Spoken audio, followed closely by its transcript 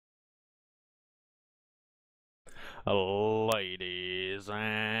Ladies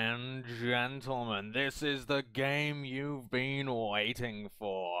and gentlemen, this is the game you've been waiting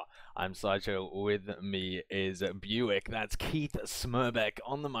for. I'm Sideshow, with me is BUICK, that's Keith Smurbeck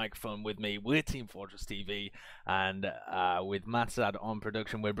on the microphone with me. We're Team Fortress TV, and with mathsad on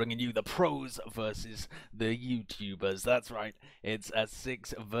production, we're bringing you the pros versus the YouTubers. That's right, it's a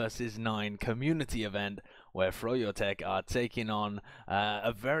 6 versus 9 community event where Froyotech are taking on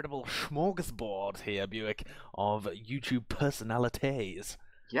a veritable smorgasbord here, BUICK, of YouTube personalities.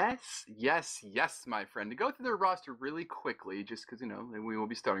 Yes, my friend. To go through their roster really quickly, just because, we will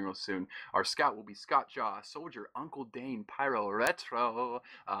be starting real soon. Our scout will be Scott Jaw, Soldier, Uncle Dane, Pyro, Retro.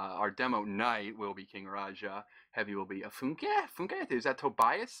 Our demo Knight will be King Raja. Heavy will be Funke. Is that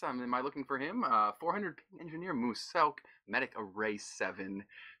Tobias? Am I looking for him? 400 Ping Engineer, Moose Selk, Medic Array 7,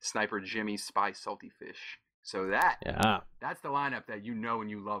 Sniper Jimmy, Spy Salty Fish. So that's the lineup that you know and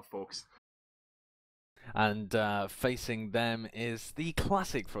you love, folks. And facing them is the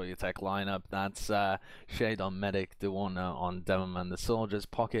classic Froyotech lineup. That's Shade on Medic, Duwana on Devilman, the Soldiers,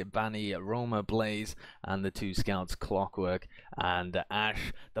 Pocket, Banny, Roma, Blaze, and the 2 Scouts, Clockwork and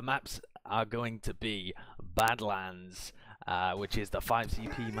Ash. The maps are going to be Badlands, which is the 5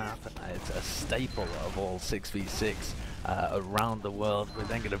 CP map. It's a staple of all 6v6 around the world. We're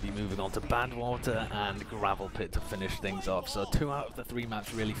then going to be moving on to Badwater and Gravel Pit to finish things off. So 2 out of the 3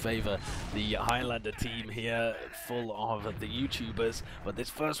 maps really favour the Highlander team here, full of the YouTubers. But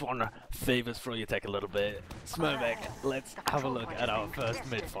this first one favours Froyotech a little bit. Smurbeck, let's have a look at our first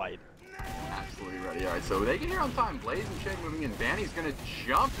mid-fight. Absolutely ready. Alright, so they get here on time. Blaze and Shade moving in. Banny's gonna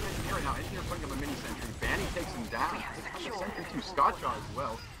jump to Engineer right now. Engineer putting up a mini sentry. Banny takes him down. Takes the sentry to Scotchaw as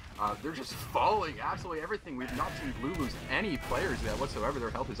well. They're just following absolutely everything. We've not seen Blue lose any players yet whatsoever. Their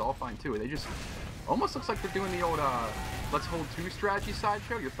health is all fine too. They just almost looks like they're doing the old let's hold 2 strategy.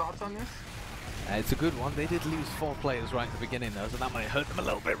 Sideshow. Your thoughts on this? It's a good one. They did lose 4 players right at the beginning though, so that might hurt them a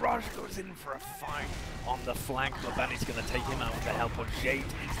little bit. Raj goes in for a fight on the flank, but Banny's going to take him out with the help of Shade.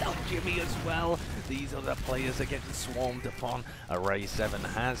 He's down Jimmy as well. These other players are getting swarmed upon. Array 7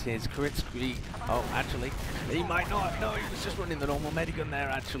 has his crit scree. Oh, actually, he might not. No, he was just running the normal medigun there,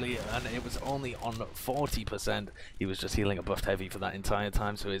 actually, and it was only on 40%. He was just healing a buffed heavy for that entire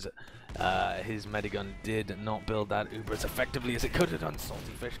time, so his medigun did not build that uber as effectively as it could have done.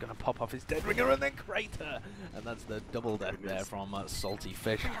 Salty Fish going to pop off his dead ringer and then Crater, and that's the double death there from Salty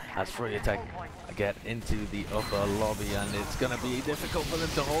Fish as Froyotech get into the upper lobby, and it's going to be difficult for them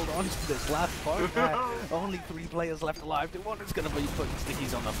to hold on to this last point. Only 3 players left alive. The one is going to be putting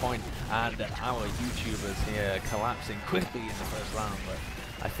stickies on the point, and our YouTubers here collapsing quickly in the first round, but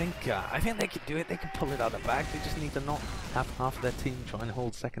I think they can do it. They can pull it out of the bag. They just need to not have half of their team try and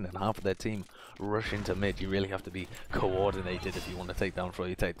hold second and half of their team rush into mid. You really have to be coordinated if you want to take down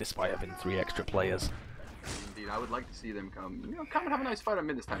Froyotech, despite having 3 extra players. Indeed, I would like to see them come and have a nice fight on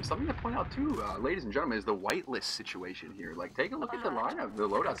mid this time. Something to point out too, ladies and gentlemen, is the whitelist situation here. Like, take a look at the lineup, the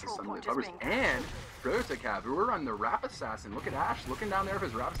loadouts of some of the covers, and Froyotech have. We're on the Rap Assassin. Look at Ash looking down there for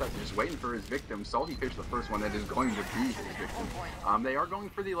his Rap Assassin, just waiting for his victim. Salty Fish, the first one that is going to be his victim. They are going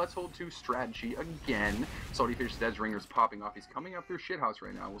for the let's hold 2 strategy again. Salty Fish's Dead's Ringer's popping off. He's coming up through shithouse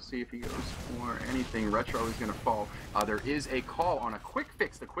right now. We'll see if he goes for anything. Retro is going to fall. There is a call on a quick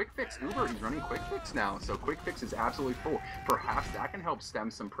fix. The quick fix Uber, he's running quick fix now. So quick fix is absolutely full. Perhaps that can help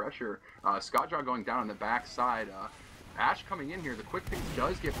stem some pressure. Scottjaw going down on the backside. Ash coming in here. The quick fix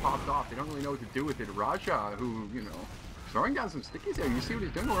does get popped off. They don't really know what to do with it. Raja, who, throwing down some stickies there. You see what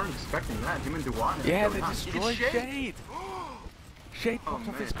he's doing? We weren't expecting that. Him and Duwana. Yeah, they destroyed Shade. Shade popped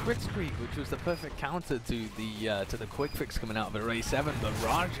off his crit streak, which was the perfect counter to the quick fix coming out of Array 7, but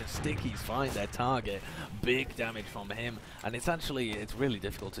Raj and Stickies find their target. Big damage from him, and it's really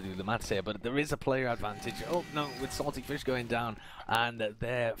difficult to do the maths here, but there is a player advantage. Oh no, with Salty Fish going down, and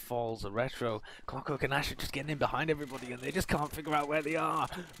there falls a Retro. Clockwork and Ash are just getting in behind everybody, and they just can't figure out where they are.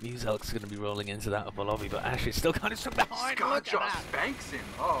 Muselk's going to be rolling into that upper lobby, but Ash is still kind of stuck behind. Scottjaw spanks him.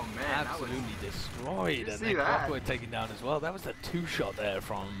 Oh man, absolutely destroyed, and then Clockwork taken down as well. That was the 2-shot there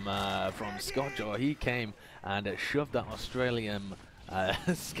from Scottjaw. He came and shoved that Australian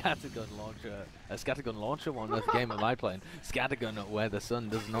scattergun launcher, one of the game of my playing. Scattergun where the sun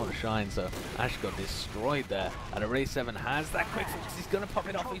does not shine, so Ash got destroyed there. And Array 7 has that quick fix. He's gonna pop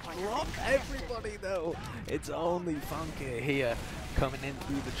it off. He's dropped everybody though. It's only Funky here coming in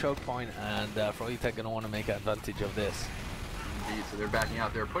through the choke point, and Froyotech gonna want to make advantage of this. Indeed, so they're backing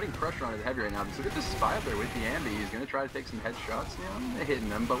out. They're putting pressure on the heavy right now. So look at the spy up there with the Ambi. He's going to try to take some headshots. They're hitting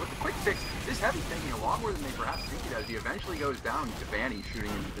them. But with the quick fix, this heavy's taking a lot more than they perhaps think it does. He eventually goes down to Banny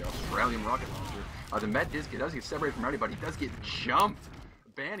shooting the Australian rocket launcher. The med does get separated from everybody. He does get jumped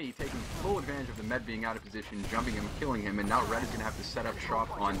Banny taking full advantage of the med being out of position, jumping him, killing him, and now Red is going to have to set up shop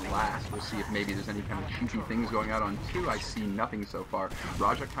on last. We'll see if maybe there's any kind of cheeky things going out on 2. I see nothing so far.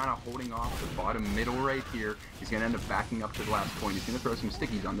 Raja kind of holding off the bottom middle right here. He's going to end up backing up to the last point. He's going to throw some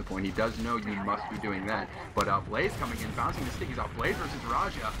stickies on the point. He does know you must be doing that. But Blaze coming in, bouncing the stickies off. Blaze versus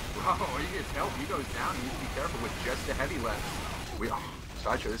Raja. Oh, he gets help. He goes down. He needs to be careful with just a heavy left.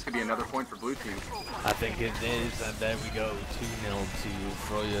 Sideshow, this could be another point for blue team. I think it is, and there we go, 2-0 to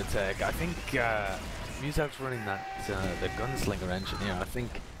BUICK. I think BUICK's running that the gunslinger engineer. I think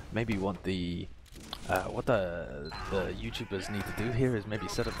maybe what the YouTubers need to do here is maybe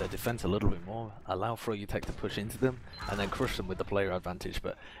set up their defense a little bit more, allow BUICK to push into them, and then crush them with the player advantage.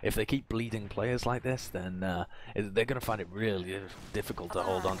 But if they keep bleeding players like this, then they're going to find it really difficult to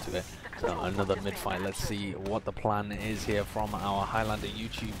hold on to it. So another mid-fight. Let's see what the plan is here from our Highlander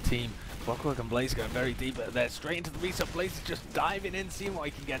YouTube team. Clockwork and Blaze going very deep. They're straight into the reset. Blaze is just diving in, seeing what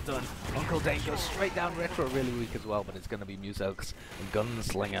he can get done. Uncle Dane goes straight down. Retro really weak as well, but it's going to be BUICK's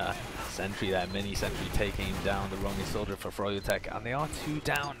gunslinger sentry there, mini sentry, taking down the roaming soldier for BUICK, and they are 2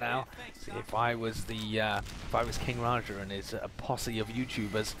 down now. See, if I was King Raja and his posse of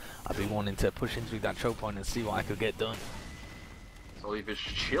YouTubers, I'd be wanting to push into that choke point and see what I could get done.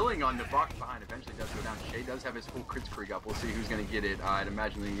 Saltyfish chilling on the box behind. Eventually does go down. Shay does have his full Kritzkrieg up. We'll see who's going to get it. I'd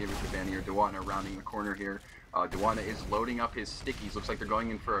imagine they give it to Banny or Duana rounding the corner here. Duana is loading up his stickies. Looks like they're going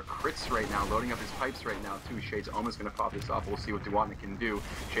in for a crits right now. Loading up his pipes right now too. Shade's almost going to pop this off. We'll see what Duana can do.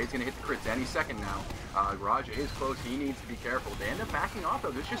 Shade's going to hit the crits any second now. Raja is close. He needs to be careful. They end up backing off though.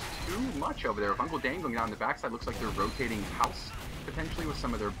 There's just too much over there. If Uncle Dane going down the backside, looks like they're rotating house potentially with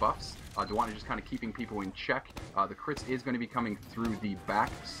some of their buffs. Duana just kind of keeping people in check. The crits is going to be coming through the back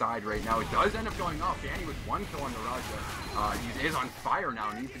side right now. It does end up going off. Danny with 1 kill on the Raja. He is on fire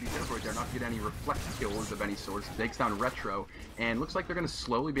now. Needs to be careful right there not to get any reflect kills of any sort. Takes down Retro. And looks like they're going to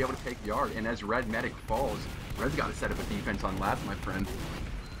slowly be able to take yard. And as Red Medic falls, Red's got to set up a defense on last, my friend.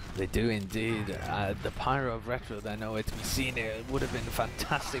 They do indeed. The Pyro of Retro, they know it to be seen. It would have been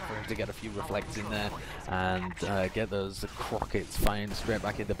fantastic for him to get a few reflects in there and get those Crockets firing straight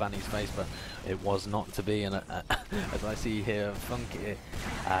back into Banny's face, but it was not to be. And as I see here, Funky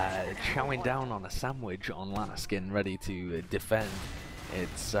chowing down on a sandwich on last, getting ready to defend.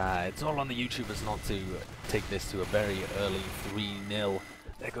 It's all on the YouTubers not to take this to a very early 3-0.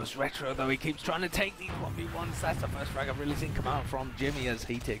 There goes Retro, though. He keeps trying to take these 1v1s. That's the first frag I've really seen come out from Jimmy as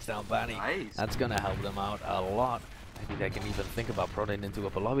he takes down Banny. Nice. That's going to help them out a lot. Maybe they can even think about prodding into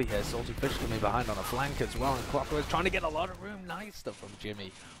upper lobby here. Saltyfish coming behind on a flank as well. And Clockwork's trying to get a lot of room. Nice stuff from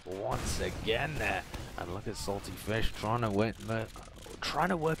Jimmy once again there. And look at Saltyfish trying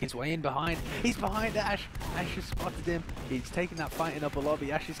to work his way in behind. He's behind Ash. Ash has spotted him. He's taking that fight in upper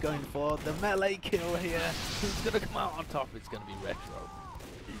lobby. Ash is going for the melee kill here. Who's going to come out on top? It's going to be Retro.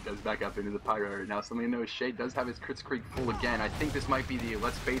 He does back up into the Pyro right now. Something to know is Shay does have his Kritzkrieg full again. I think this might be the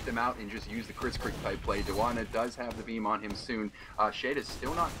let's bait them out and just use the Kritzkrieg type play. Duana does have the beam on him soon. Shade is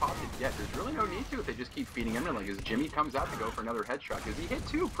still not popped it yet. There's really no need to if they just keep feeding him. Like as Jimmy comes out to go for another headshot because he hit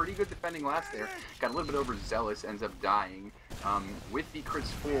 2 pretty good defending last there. Got a little bit overzealous, ends up dying. With the crits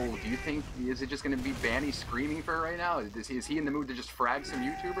full, do you think is it just going to be Banny screaming for it right now? Is he in the mood to just frag some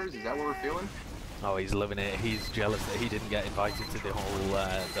YouTubers? Is that what we're feeling? Oh, he's loving it. He's jealous that he didn't get invited to the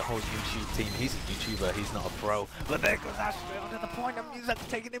whole YouTube team. He's a YouTuber. He's not a pro. But there goes Ash straight onto the point. And BUICK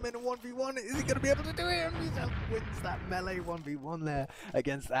taking him in a 1v1. Is he going to be able to do it? And BUICK wins that melee 1v1 there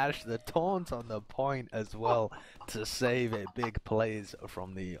against Ash. The taunt on the point as well to save it. Big plays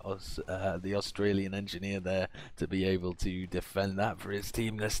from the Australian engineer there to be able to defend that for his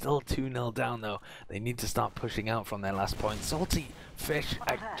team. They're still 2-0 down though. They need to start pushing out from their last point. Saltyfish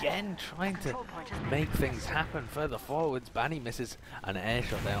again trying to make things happen further forwards. Banny misses an air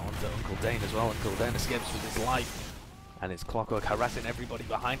shot there onto Uncle Dane as well. Uncle Dane escapes with his life. And it's Clockwork harassing everybody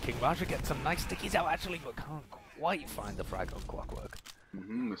behind. King Raja gets some nice stickies out actually, but can't quite find the frag on Clockwork.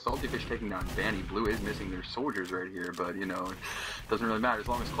 With Saltyfish taking down Banny, Blue is missing their soldiers right here, but you know, it doesn't really matter. As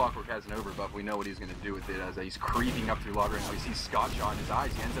long as Clockwork has an overbuff, we know what he's going to do with it as he's creeping up through log right now. He sees Scotch on his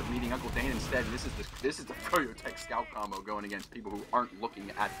eyes. He ends up meeting Uncle Dane instead, and this is the BUICK scout combo going against people who aren't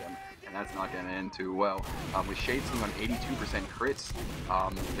looking at them, and that's not going to end too well. With Shade sitting on 82% crits,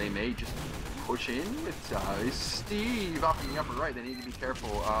 they may just push in with Steve up in the upper right. They need to be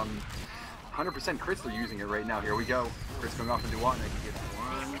careful. 100% crits they're using it right now. Here we go. Crits going off into Duana. He gets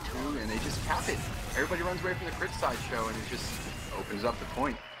 1, 2, and they just cap it. Everybody runs away from the crit Sideshow, and it just opens up the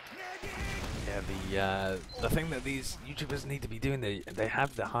point. Yeah, the thing that these YouTubers need to be doing, they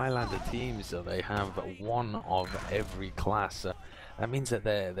have the Highlander team, so they have one of every class. That means that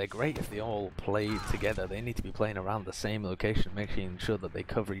they're great if they all play together. They need to be playing around the same location, making sure that they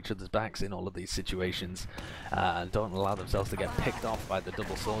cover each other's backs in all of these situations, and don't allow themselves to get picked off by the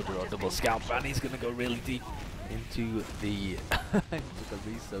double soldier or double scout. Banny's going to go really deep into the into the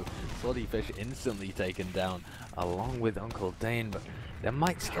reso. Salty Fish instantly taken down along with Uncle Dane, but they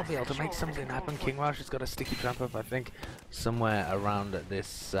might still be able to make something happen. King Raj has got a sticky trap up, I think, somewhere around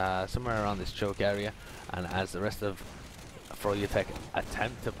this choke area, and as the rest of Froyotech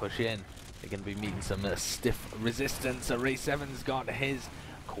attempt to push in, they're going to be meeting some stiff resistance. Array 7's got his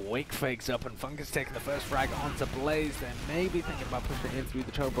quick fakes up, and Funk is taking the first frag onto Blaze. They may be thinking about pushing in through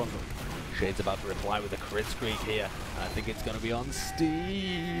the choke bomb. Shade's about to reply with a crit streak here. I think it's going to be on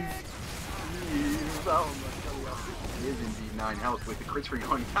Steve. Oh my god, he is indeed 9 health with the crit streak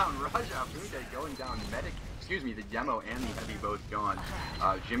going down. Raja Punde going down. Medic, excuse me, the demo and the heavy both gone.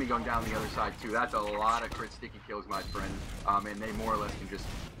 Jimmy going down the other side too. That's a lot of crit sticky kills, my friend. And they more or less can just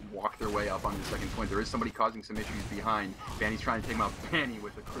walk their way up on the second point. There is somebody causing some issues behind. Banny's trying to take him out. Banny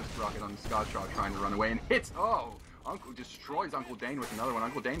with the crisp rocket on the Scotch Rock trying to run away and hits. Oh! Uncle destroys Uncle Dane with another one.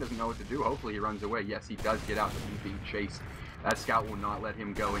 Uncle Dane doesn't know what to do. Hopefully he runs away. Yes, he does get out, but he's being chased. That scout will not let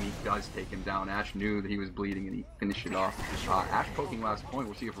him go, and he does take him down. Ash knew that he was bleeding, and he finished it off. Ash poking last point.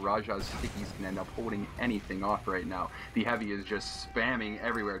 We'll see if Raja's stickies can end up holding anything off right now. The heavy is just spamming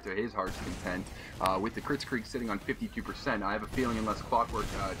everywhere to his heart's content. With the crit streak sitting on 52%, I have a feeling unless Clockwork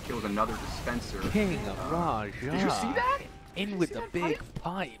kills another dispenser. King Raja. Did you see that? In with the big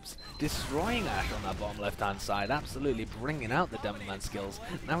pipes, destroying Ash on that bottom left-hand side, absolutely bringing out the Demoman skills.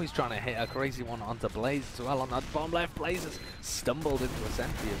 Now he's trying to hit a crazy one onto Blaze as well on that bottom left. Blaze has stumbled into a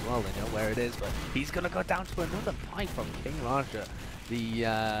sentry as well, they know where it is, but he's going to go down to another pipe from King Raja.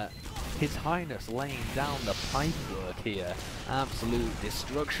 His Highness laying down the pipe work here, absolute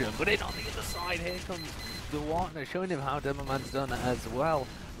destruction. But in on the other side, here comes the Wartner, showing him how Demoman's done as well.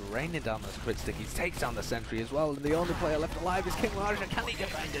 Raining down those crit stickies, takes down the sentry as well, and the only player left alive is King Raja. Can he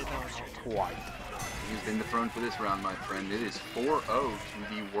defend it? No, not quite. He's been the throne for this round, my friend. It is 4-0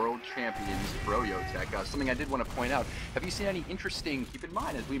 to the world champions, Froyotech. Something I did want to point out, have you seen any interesting, keep in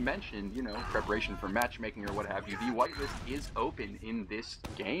mind, as we mentioned, you know, preparation for matchmaking or what have you, the whitelist is open in this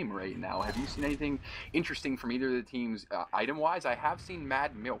game right now. Have you seen anything interesting from either of the teams item-wise? I have seen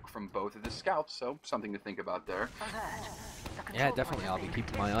Mad Milk from both of the scouts, so something to think about there. Yeah, definitely. I'll be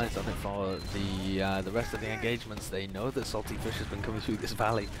keeping my eyes on it for the rest of the engagements. They know that Salty Fish has been coming through this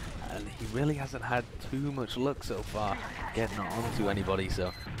valley, and he really hasn't had too much luck so far getting onto anybody,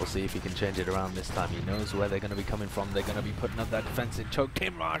 so we'll see if he can change it around this time. He knows where they're going to be coming from. They're going to be putting up that defensive choke.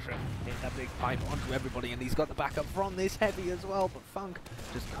 King Raja in that big pipe onto everybody, and he's got the backup from this heavy as well, but Funk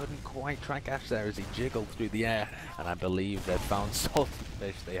just couldn't quite track Ash there as he jiggled through the air, and I believe they've found Salty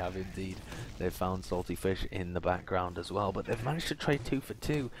Fish. They have indeed. They've found Salty Fish in the background as well, but they've managed to trade 2 for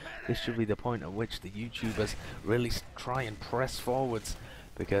 2. This should be the point at which the YouTubers really try and press forwards,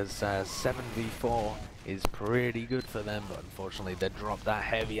 because 7v4 is pretty good for them, but unfortunately they dropped that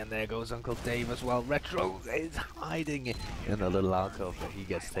heavy, and there goes Uncle Dave as well. Retro is hiding in a little alcove, but he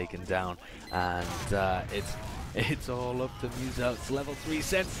gets taken down, and it's all up to Musel's level 3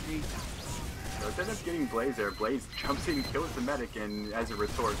 sentry. So it ends up getting Blaze there. Blaze jumps in, kills the medic, and as a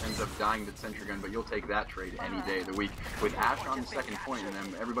retort ends up dying to the sentry gun, but you'll take that trade any day of the week. With Ash on the second point, and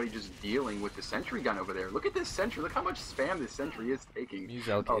then everybody just dealing with the sentry gun over there. Look at this sentry. Look how much spam this sentry is taking.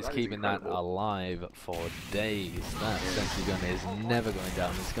 Musel is keeping that alive for days. That sentry gun is never going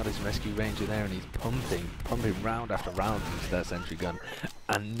down. He's got his rescue ranger there, and he's pumping round after round into that sentry gun,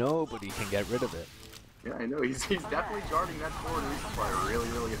 and nobody can get rid of it. Yeah, I know. He's definitely guarding that forward resupply really,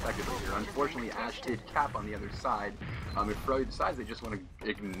 really effectively here. Unfortunately, Ash did cap on the other side. If Froyo decides they just want to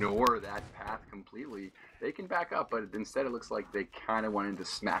ignore that path completely, they can back up, but instead it looks like they kind of wanted to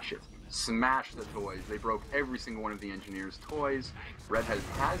smash it. Smash the toys. They broke every single one of the engineers' toys. Red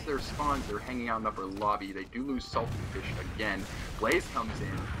has their spawns. They're hanging out in upper lobby. They do lose Salty Fish again. Blaze comes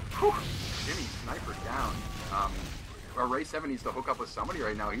in. Whew! Jimmy sniper down. Array 7 needs to hook up with somebody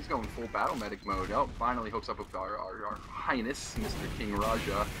right now. He's going full battle medic mode. Oh, finally hooks up with our Highness, Mr. King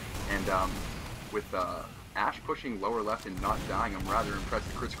Raja. And with Ash pushing lower left and not dying, I'm rather impressed.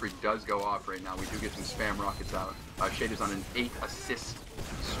 The crit streak does go off right now. We do get some spam rockets out. Shade is on an 8 assist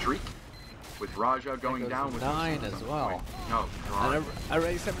streak, with Raja going down with 9 as well. No, and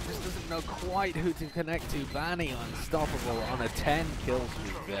Array 7 just doesn't know quite who to connect to. Banny unstoppable on a 10 kill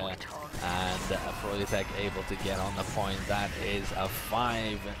streak there. And Froyotech able to get on the point. That is a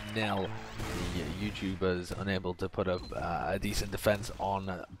 5-0. The YouTubers unable to put up a decent defense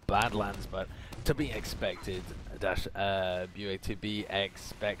on Badlands, but to be expected, BUICK, to be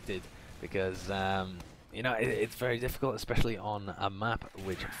expected, because You know, it's very difficult, especially on a map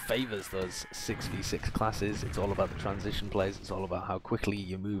which favors those 6v6 classes. It's all about the transition plays. It's all about how quickly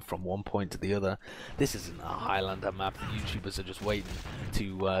you move from one point to the other. This isn't a Highlander map. The YouTubers are just waiting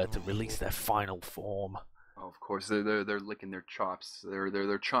to release their final form. Oh, of course, they're licking their chops. They're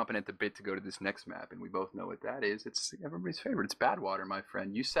chomping at the bit to go to this next map, and we both know what that is. It's everybody's favorite. It's Badwater, my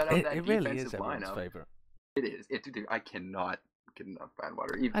friend. You set up that It defensive really is everyone's lineup. favorite. It is. Dude, I cannot get enough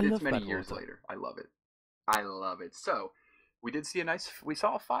Badwater. I It's love many Badwater. years later. I love it. I love it. So, we did see we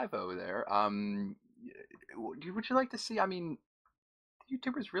saw a 5-0 there. Would you like to see? I mean, the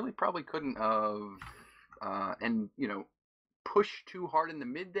YouTubers really probably couldn't have, and push too hard in the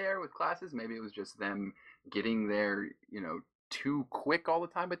mid there with classes. Maybe it was just them getting there, too quick all the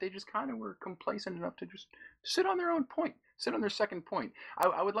time, but they just kind of were complacent enough to just sit on their own point, sit on their second point.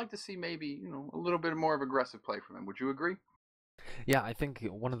 I would like to see maybe, a little bit more of aggressive play from them. Would you agree? Yeah, I think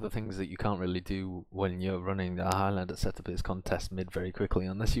one of the things that you can't really do when you're running a Highlander setup is contest mid very quickly,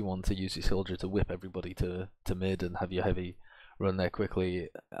 unless you want to use your soldier to whip everybody to mid and have your heavy run there quickly.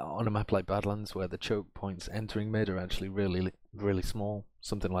 On a map like Badlands, where the choke points entering mid are actually really, really small,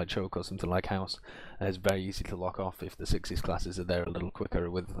 something like choke or something like house, it's very easy to lock off if the 6s classes are there a little quicker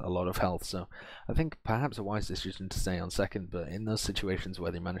with a lot of health. So I think perhaps a wise decision to stay on second, but in those situations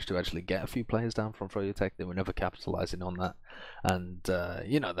where they managed to actually get a few players down from Froyotech, they were never capitalizing on that. And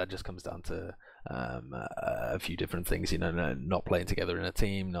that just comes down to a few different things, not playing together in a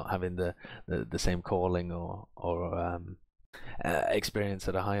team, not having the same calling or experience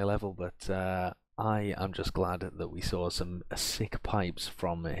at a higher level. But I am just glad that we saw some sick pipes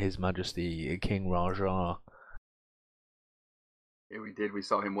from His Majesty King Rajar. Yeah, we did. We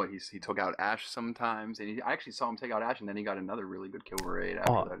saw him. He took out Ash sometimes, and I actually saw him take out Ash, and then he got another really good kill rate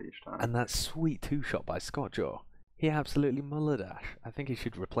after that each time. And that sweet 2-shot by Scotjaw, he absolutely mullered Ash. I think he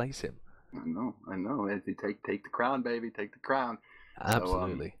should replace him. I know. Take the crown, baby. Take the crown.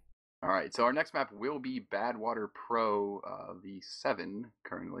 Absolutely. So, all right, so our next map will be Badwater Pro V7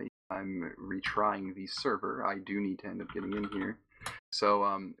 currently. I'm retrying the server. I do need to end up getting in here.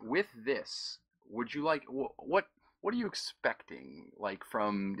 So with this, would you like, what are you expecting, like,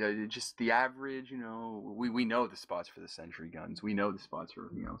 from just the average, we know the spots for the sentry guns. We know the spots for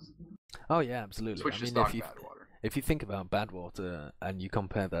everything else. Oh, yeah, absolutely. Switch to stock Badwater. If you think about Badwater and you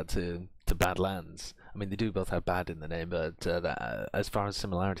compare that to Badlands, I mean, they do both have bad in the name, but as far as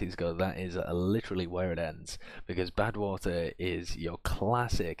similarities go, that is literally where it ends. Because Badwater is your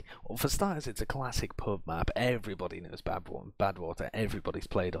classic, well, for starters, it's a classic pub map. Everybody knows Badwater. Everybody's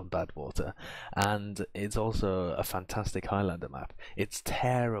played on Badwater. And it's also a fantastic Highlander map. It's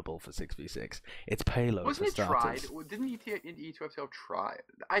terrible for 6v6. It's payload Wasn't for starters. It tried? Didn't E2FTL try?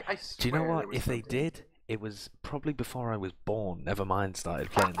 Do you know what? If they did, it was probably before I was born, never mind started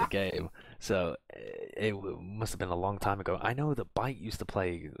playing the game. So it must have been a long time ago. I know that BUICK used to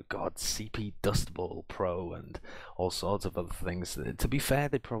play, CP Dust Bowl Pro and all sorts of other things. To be fair,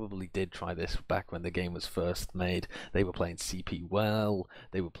 they probably did try this back when the game was first made. They were playing CP well,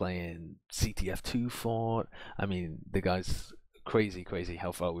 they were playing CTF2 Fort. I mean, the guys... Crazy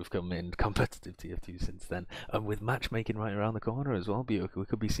how far we've come in competitive TF2 since then, and with matchmaking right around the corner as well, BUICK. We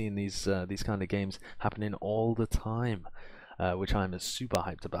could be seeing these kind of games happening all the time, which I'm super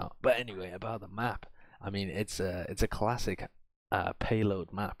hyped about. But anyway, about the map, I mean, it's a classic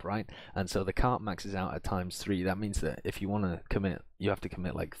payload map, right? And so the cart maxes out at ×3. That means that if you want to commit, you have to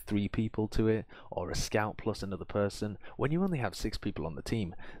commit like 3 people to it, or a scout plus another person. When you only have 6 people on the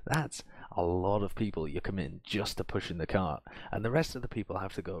team, that's a lot of people you're committing just to pushing the cart, and the rest of the people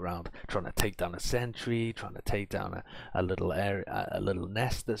have to go around trying to take down a sentry, trying to take down a little area, a little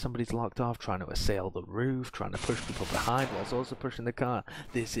nest that somebody's locked off, trying to assail the roof, trying to push people behind whilst also pushing the cart.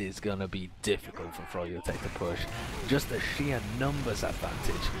 This is gonna be difficult for Froyotech to push. Just the sheer numbers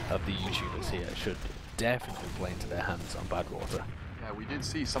advantage of the YouTubers here should definitely play into their hands on Badwater. Yeah, we did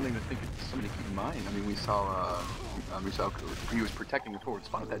see something to keep in mind. I mean, we saw he was protecting the forward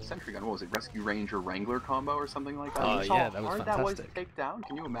spot with that sentry gun. What was it, Rescue Ranger Wrangler combo or something like that? Oh yeah, that was fantastic. That was to take down.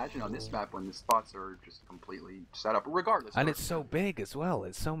 Can you imagine on this map when the spots are just completely set up, regardless? And it's so big as well.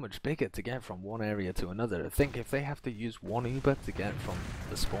 It's so much bigger to get from one area to another. Think if they have to use one Uber to get from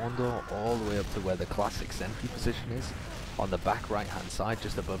the spawn door all the way up to where the classic sentry position is, on the back right-hand side,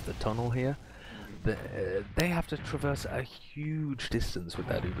 just above the tunnel here. They have to traverse a huge distance with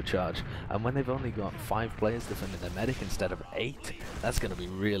that Uber charge, and when they've only got 5 players defending their medic instead of 8, that's going to be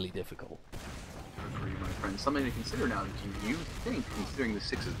really difficult. agree, my friend. Something to consider now. Do you think, considering the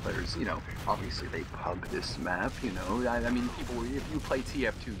Sixes players, you know, obviously they pub this map, you know, I mean, people, if you play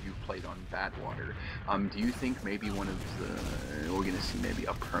TF2, you've played on Badwater. Do you think maybe one of the, we're going to see maybe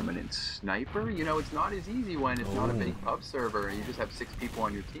a permanent sniper? You know, it's not as easy when it's not a big pub server and you just have 6 people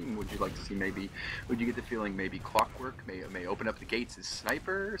on your team. Would you like to see maybe, would you get the feeling maybe Clockwork may open up the gates as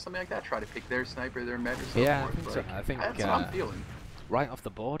sniper or something like that? Try to pick their sniper, their med or so Yeah, forth? I think so. I think that's what I'm feeling. Right off the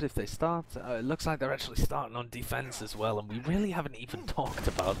board, if they start, it looks like they're actually starting on defense as well, and we really haven't even talked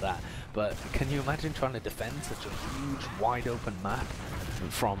about that. But can you imagine trying to defend such a huge, wide open map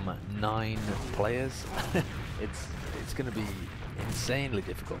from 9 players? it's going to be insanely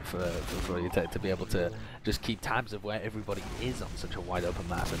difficult for you to be able to just keep tabs of where everybody is on such a wide open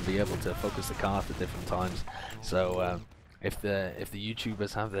map and be able to focus the cast at different times. So if the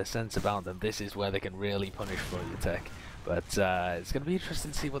YouTubers have their sense about them, this is where they can really punish for your tech. But it's going to be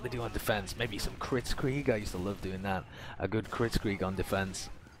interesting to see what they do on defense. Maybe some Kritzkrieg. I used to love doing that. A good Kritzkrieg on defense.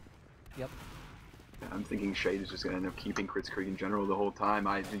 Yep. I'm thinking Shade is just going to end up keeping Kritzkrieg in general the whole time.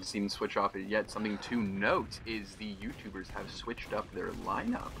 I haven't seen him switch off it yet. Something to note is the YouTubers have switched up their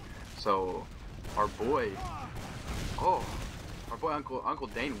lineup. So our boy, Uncle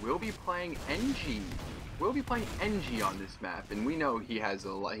Dane will be playing NG. Will be playing NG on this map, and we know he has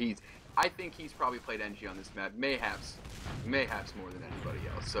a lot. I think he's probably played NG on this map, mayhaps more than anybody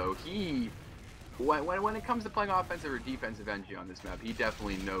else. So when it comes to playing offensive or defensive NG on this map, he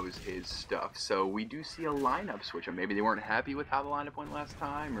definitely knows his stuff. So we do see a lineup switch. Or maybe they weren't happy with how the lineup went last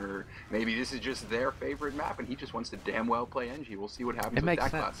time, or maybe this is just their favorite map and he just wants to damn well play NG. We'll see what happens with that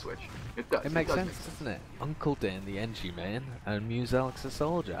class switch. It does. It makes sense, doesn't it? Uncle Dane, the NG main, and Muselk's a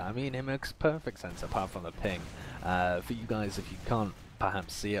soldier. I mean, it makes perfect sense apart from the ping. For you guys, if you can't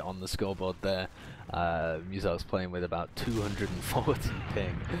perhaps see it on the scoreboard there, Muselk's playing with about 240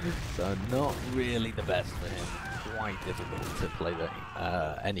 ping, so not really the best for him. Quite difficult to play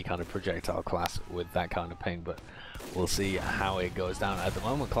any kind of projectile class with that kind of ping, but we'll see how it goes down. At the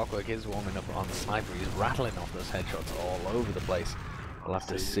moment, Clockwork is warming up on the sniper. He's rattling off those headshots all over the place. We'll have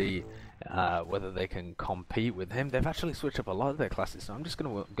to see whether they can compete with him. They've actually switched up a lot of their classes, so I'm just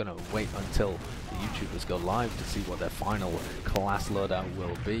gonna wait until the YouTubers go live to see what their final class loadout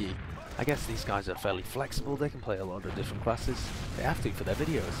will be. I guess these guys are fairly flexible. They can play a lot of different classes. They have to for their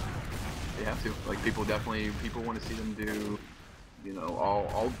videos. They have to. Like, people want to see them do, you know,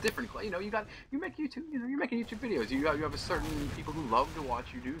 all different. You know, you make YouTube. You know, you're making YouTube videos. You have a certain people who love to watch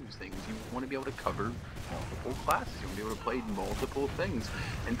you do these things. You want to be able to cover multiple classes. You want to be able to play multiple things,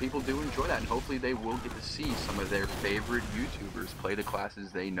 and people do enjoy that. And hopefully, they will get to see some of their favorite YouTubers play the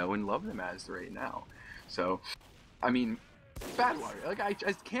classes they know and love them as right now. So, I mean, Badwater, like I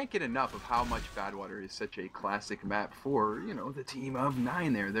can't get enough of how much Badwater is such a classic map for, you know, the team of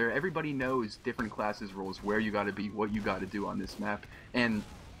 9 there. Everybody knows different classes roles, where you got to be, what you got to do on this map. And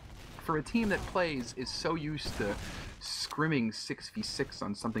for a team that is so used to scrimming 6v6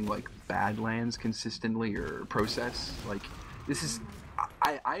 on something like Badlands consistently or Process, like, this is,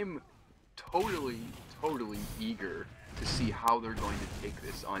 I'm totally eager to see how they're going to take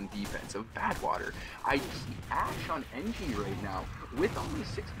this on defense of Badwater. I see Ash on NG right now. With only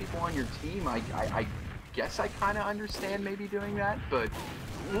 6 people on your team, I guess I kind of understand maybe doing that, but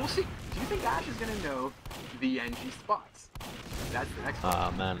we'll see. Do you think Ash is going to know the NG spots? That's the next one.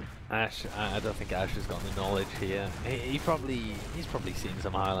 Oh man, Ash, I don't think Ash has got the knowledge here. He's probably seen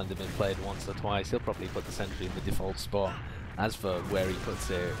some Highlander been played once or twice. He'll probably put the sentry in the default spot. As for where he puts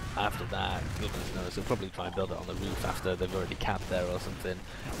it after that, goodness knows, he'll probably try and build it on the roof after they've already capped there or something.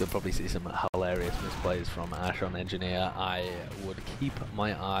 You'll probably see some hilarious misplays from Ash on Engineer. I would keep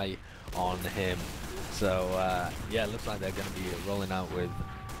my eye on him. So yeah, it looks like they're going to be rolling out with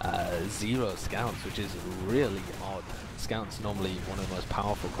 0 scouts, which is really odd. Scouts normally one of the most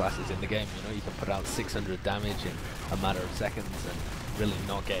powerful classes in the game. You know, you can put out 600 damage in a matter of seconds and really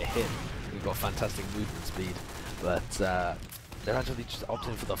not get hit. You've got fantastic movement speed. But they're actually just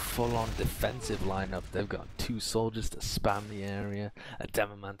opting for the full-on defensive lineup. They've got 2 soldiers to spam the area, a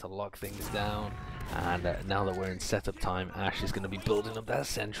demoman to lock things down, and now that we're in setup time, Ash is going to be building up that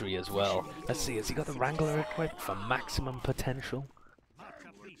sentry as well. Let's see, has he got the Wrangler equipped for maximum potential?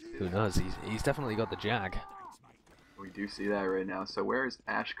 Who knows? He's definitely got the Jag. We do see that right now. So where is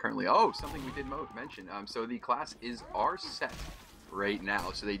Ash currently? Oh, something we did mention. So the class is R set right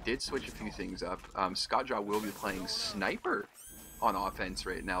now. So they did switch a few things up. Scottjaw will be playing Sniper on offense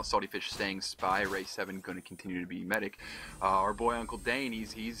right now. Saltyfish staying Spy. Ray 7 going to continue to be Medic. Our boy Uncle Dane,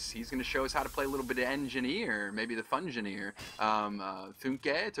 he's going to show us how to play a little bit of Engineer, maybe the Fungineer.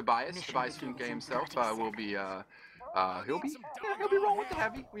 Tobias Funke himself will be He'll be rolling with the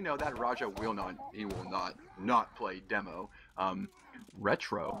heavy. We know that Raja will not play demo.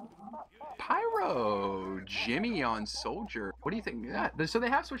 Retro. Pyro, Jimmy on Soldier. What do you think? Yeah, so they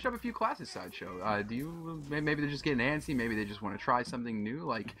have switched up a few classes, Sideshow. Maybe they're just getting antsy, maybe they just want to try something new.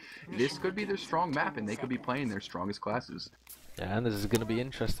 Like, this could be their strong map, and they could be playing their strongest classes. Yeah, and this is going to be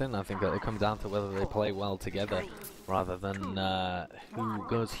interesting. I think that it comes down to whether they play well together rather than who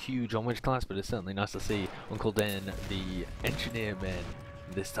goes huge on which class, but it's certainly nice to see Uncle Dan, the engineer man,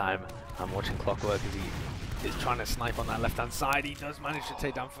 this time. I'm watching Clockwork as he is trying to snipe on that left-hand side. He does manage to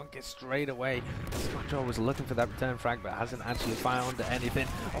take down Funky straight away. Scotcho was looking for that return frag, but hasn't actually found anything.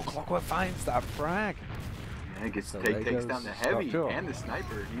 Oh, Clockwork finds that frag. Yeah, takes down the heavy and the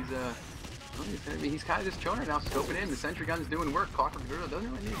sniper. He's kind of just chilling right now, scoping in. The sentry gun's doing work. Clockwork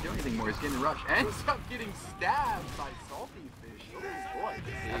doesn't really need to do anything more. He's getting rushed. Ends up getting stabbed by Salty Fish. Oh boy,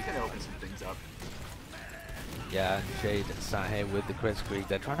 that's gonna open some things up. Yeah, and Shade sat here with the Kritzkrieg.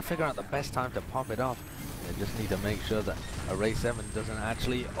 They're trying to figure out the best time to pop it off. They just need to make sure that Array 7 doesn't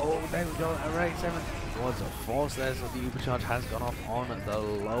actually... Oh, there we go. Array 7 was forced there, so the Ubercharge has gone off on the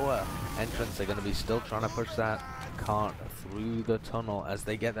lower entrance. They're going to be still trying to push that cart through the tunnel as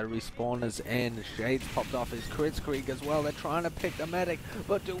they get their respawners in. Shade's popped off his Kritzkrieg as well. They're trying to pick the medic,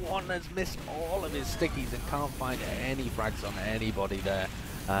 but Duwan has missed all of his stickies and can't find any frags on anybody there.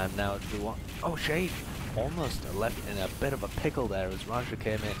 And now Duwan... Oh, Shade almost left in a bit of a pickle there as Raja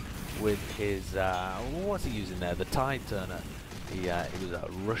came in with his, what's he using there? The Tide Turner. He was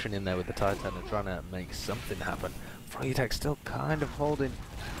rushing in there with the Tide Turner trying to make something happen. Froggytech still kind of holding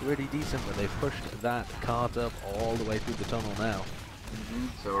pretty decent, but they've pushed that cart up all the way through the tunnel now.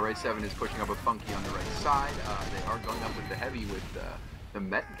 So Array 7 is pushing up a Funky on the right side. They are going up with the heavy with the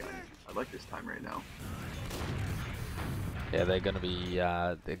Met gun. I like this time right now. Yeah, they're gonna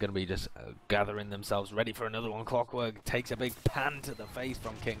be just gathering themselves ready for another one. Clockwork takes a big pan to the face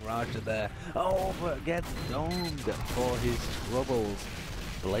from King Raja there. Oh, but gets domed for his troubles.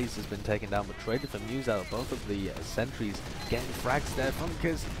 Blaze has been taken down, but traded for Muse out. Both of the sentries getting frags there.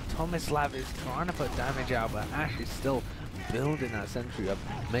 Funkers, Tomislav is trying to put damage out, but Ash is still building that sentry up,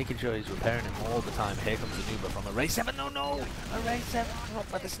 making sure he's repairing him all the time. Here comes the Nuba from Array 7. No! Array 7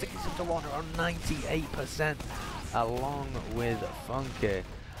 dropped by the stickies of the water on 98%. Along with Funky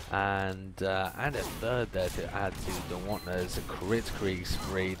and a third there to add to the Wander's Kritzkrieg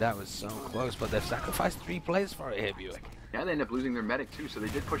spree. That was so close, but they've sacrificed 3 players for it here, Buick. Yeah, they end up losing their medic too, so they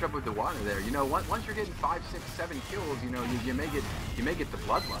did push up with the water there. You know, once you're getting 5, 6, 7 kills, you know, you may get the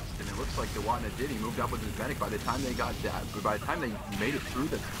bloodlust, and it looks like the Watna did. He moved up with his medic. By the time they made it through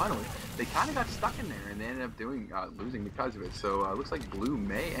the tunnel, they kind of got stuck in there, and they ended up losing because of it. So looks like Blue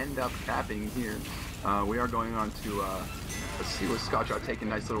may end up capping here. We are going on to let's see what Scotchjaw taking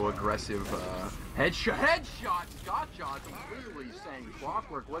nice little aggressive headshot. Scotchjaw completely saying,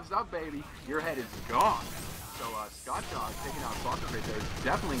 Clockwork, what's up, baby? Your head is gone. So Scotchjaw taking out Clockwork right there is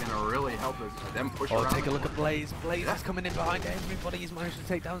definitely going to really help them push around. Take a look at Blaze. Blaze is coming in behind everybody. He's managed to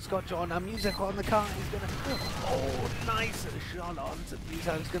take down Scotchjaw. Now Music on the car. He's going to... Oh, nice shot on to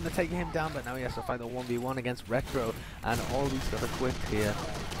Music. He's going to take him down, but now he has to fight the 1v1 against Retro. And all he's got equipped here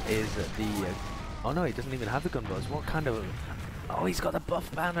is the... Oh no, he doesn't even have the gun buzz. What kind of... Oh, he's got the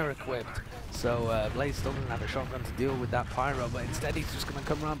buff banner equipped. So Blaze still doesn't have a shotgun to deal with that pyro, but instead he's just going to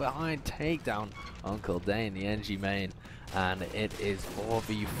come around behind, take down Uncle Dane, the NG main, and it is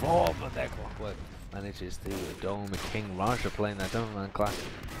 4v4, but their Clockwork manages to dome King Raja playing that Doberman class,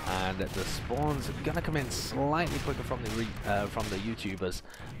 and the spawns are going to come in slightly quicker from the YouTubers.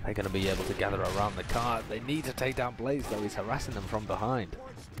 They're going to be able to gather around the car. They need to take down Blaze, though. He's harassing them from behind.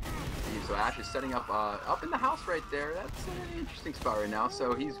 So Ash is setting up up in the house right there. That's an interesting spot right now.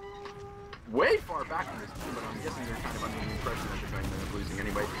 So he's way far back from this team, but I'm guessing they're kind of under the impression that they're going to end up losing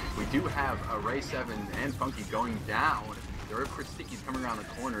anyway. We do have Array 7 and Funky going down. There are Stickies coming around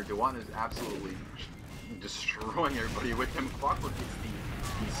the corner. Dewan is absolutely destroying everybody with him. Clockwork gets the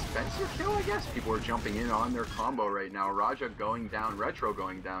Spencer kill, I guess. People are jumping in on their combo right now. Raja going down, Retro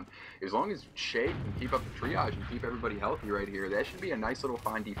going down. As long as Shade can keep up the triage and keep everybody healthy right here, that should be a nice little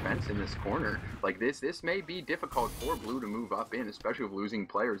fine defense in this corner. Like this may be difficult for Blue to move up in, especially with losing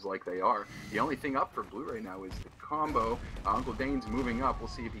players like they are. The only thing up for Blue right now is the combo. Uncle Dane's moving up. We'll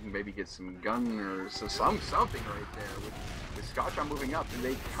see if he can maybe get some gun or something right there. With Scotchjaw moving up, and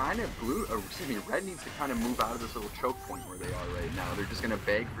they kind of Red needs to kind of move out of this little choke point where they are right now. They're just going to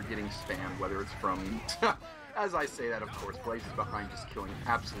beg for getting spammed, whether it's from, as I say that, of course, Blaze is behind just killing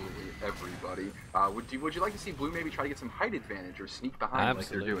absolutely everybody. Would you like to see Blue maybe try to get some height advantage or sneak behind like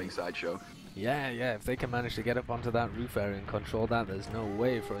they're doing, Sideshow? Yeah, if they can manage to get up onto that roof area and control that, there's no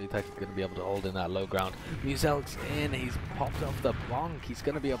way Froyotech is going to be able to hold in that low ground. Muselk's in, he's popped off the bonk, he's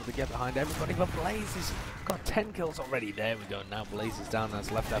going to be able to get behind everybody, but Blaze has got 10 kills already. There we go, now Blaze is down, that's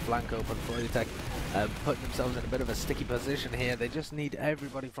left their flank open. Froyotech putting themselves in a bit of a sticky position here. They just need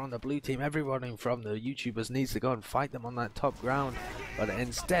everybody from the blue team, everybody from the YouTubers needs to go and fight them on that top ground, but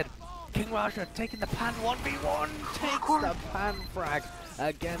instead, King Raja taking the pan 1v1, takes the pan frag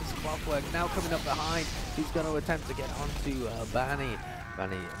against Clockwork. Now coming up behind, he's going to attempt to get onto Banny.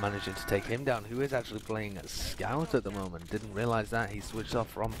 Banny managing to take him down, who is actually playing Scout at the moment. Didn't realize that. He switched off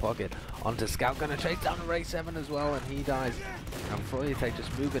from Pocket onto Scout. Going to chase down Ray 7 as well, and he dies. And Froyotech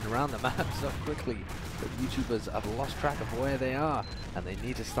just moving around the map so quickly that YouTubers have lost track of where they are, and they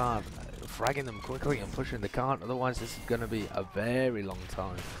need to start fragging them quickly and pushing the cart. Otherwise, this is going to be a very long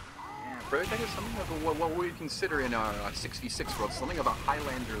time. Froyotech is something of what we would consider in our 66 world, something of a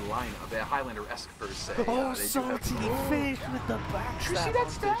Highlander lineup, a Highlander-esque per se. Oh, salty fish with the backstab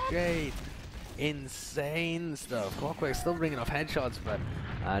onto Shade. Insane stuff. Clockwork still bringing off headshots, but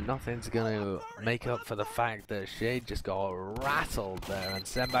nothing's going to make up for the fact that Shade just got rattled there and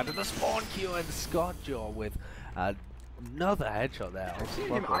sent back to the spawn queue, and Scottjaw with another headshot there. I've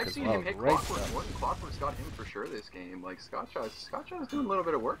seen him hit Clockwork more than Clockwork's got him for sure this game. Like Scottshaw's doing a little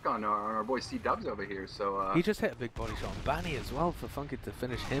bit of work on our boy C-Dubs over here. So he just hit a big body shot on Banny as well for Funky to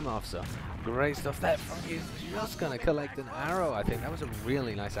finish him off. So great stuff there. Funky is just gonna collect an arrow. I think that was a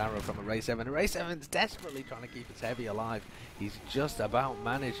really nice arrow from a Ray 7. Ray 7's desperately trying to keep his heavy alive. He's just about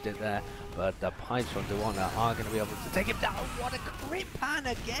managed it there, but the pipes from Dewana are going to be able to take him down. What a crit pan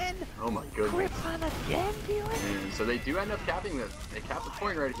again! Oh my goodness! Crit pan again, and so they do end up capping this. They cap the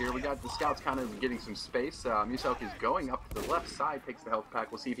point right here. We got the scouts kind of getting some space. Muselk is going up to the left side, takes the health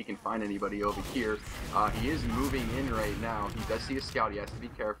pack. We'll see if he can find anybody over here. He is moving in right now. He does see a scout. He has to be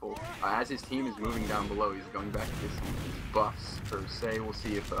careful. As his team is moving down below, he's going back to get some buffs per se. We'll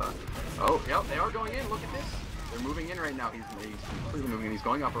see if. Oh, yep, they are going in. Look at this. They're moving in right now. He's completely moving in. He's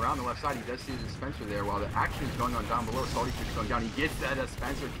going up around the left side. He does see the dispenser there while the action is going on down below. Salty Fish is going down. He gets that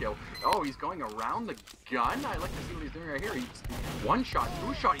dispenser kill. Oh, he's going around the gun. I like to see what he's doing right here. He's one shot,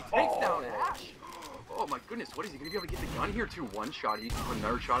 two shot. He takes down Ash. Oh my goodness, what is he going to be able to get the gun here too? One shot, he's put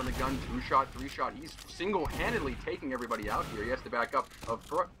another shot on the gun, two shot, three shot. He's single-handedly taking everybody out here. He has to back up.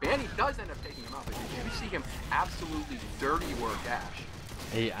 Banny does end up taking him out, but did you see him absolutely dirty work Ash?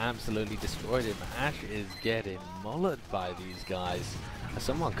 He absolutely destroyed him. Ash is getting mullered by these guys.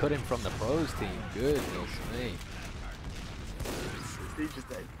 Someone cut him from the pros team. Goodness me. He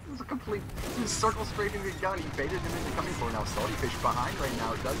just, it was a complete circle strafing the gun. He baited him into coming for now. Salty Fish behind right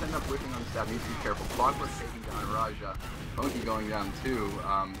now. Does end up whipping on the stab. Needs to be careful. Clockwork taking down Raja. Funky going down too.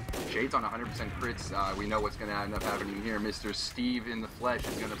 Shade's on 100% crits. We know what's going to end up happening here. Mr. Steve in the flesh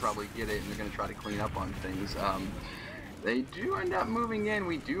is going to probably get it, and they're going to try to clean up on things. They do end up moving in.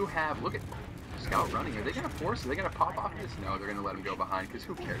 We do have, look at Scout running. Are they going to force? Are they going to pop off this? No, they're going to let him go behind, because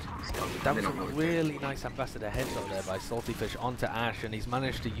who cares about the Scout? That was a really nice ambassador headshot there by Salty Fish onto Ash, and he's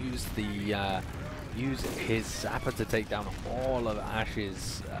managed to use the use his zapper to take down all of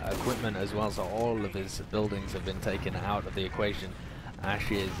Ash's equipment as well, so all of his buildings have been taken out of the equation.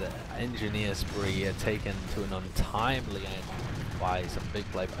 Ash's engineer spree taken to an untimely end by some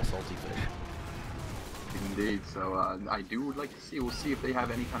big play by Salty Fish. Indeed, so I would like to see, we'll see if they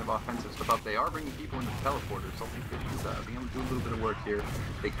have any kind of offensive stuff up. They are bringing people into the teleporter. Salty Fish is being able to do a little bit of work here.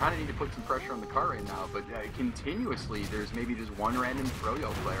 They kind of need to put some pressure on the car right now, but continuously there's maybe just one random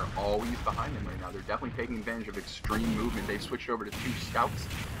Froyo player always behind them right now. They're definitely taking advantage of extreme movement. They've switched over to two scouts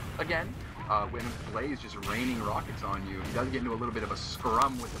again. When Blaze just raining rockets on you, he does get into a little bit of a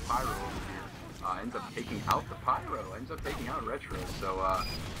scrum with the Pyro over here. Ends up taking out the Pyro, ends up taking out Retro, so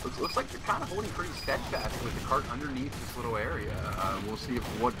looks like they're kind of holding pretty steadfast with the cart underneath this little area. We'll see if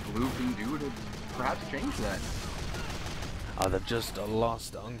what Blue can do to perhaps change that. They've just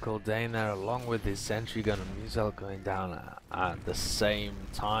lost Uncle Dane there along with his sentry gun, and Muselk going down at the same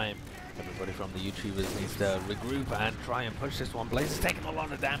time. Everybody from the YouTubers needs to regroup and try and push this one. Blaze is taking a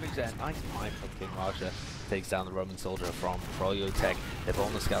lot of damage there. Nice fight from King Marsha. Takes down the Roman soldier from Froyotech. They've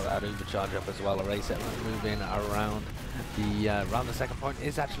almost got that overcharge up as well. A race moving around the second point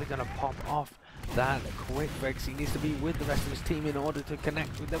is actually going to pop off that quick fix. He needs to be with the rest of his team in order to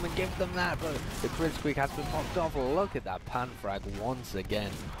connect with them and give them that, but the crit squeak has been popped off. Look at that pan frag once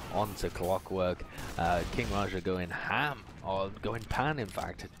again onto Clockwork. King Raja going ham, or going pan in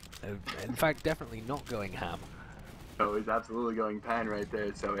fact. In fact, definitely not going ham. Oh, he's absolutely going pan right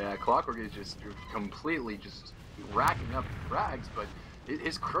there. So yeah, Clockwork is just completely just racking up frags, but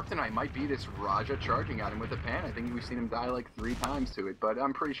his kryptonite might be this Raja charging at him with a pan. I think we've seen him die like 3 times to it, but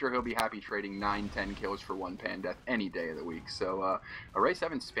I'm pretty sure he'll be happy trading 9-10 kills for 1 pan death any day of the week. So Array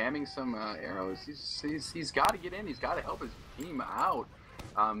 7 spamming some arrows. He's got to get in. He's got to help his team out.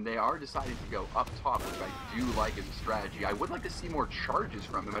 They are deciding to go up top, which I do like as a strategy. I would like to see more charges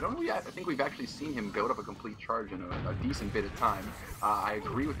from him. I don't know yet. I think we've actually seen him build up a complete charge in a decent bit of time. I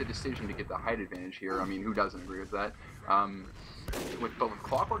agree with the decision to get the height advantage here. I mean, who doesn't agree with that? But with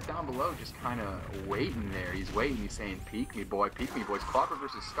Clockwork down below, just kind of waiting there. He's waiting. He's saying, peek me, boy, peek me, boys. Clockwork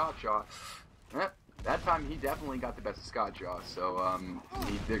versus Scotchaw. That time he definitely got the best of Scotchaw. So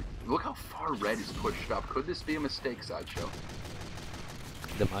look how far red is pushed up. Could this be a mistake, Sideshow?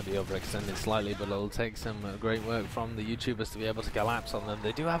 They might be overextended slightly, but it'll take some great work from the YouTubers to be able to collapse on them.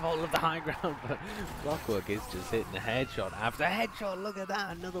 They do have all of the high ground, but Clockwork is just hitting headshot after headshot. Look at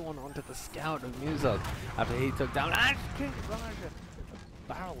that, another one onto the scout of Musog after he took down King Raja.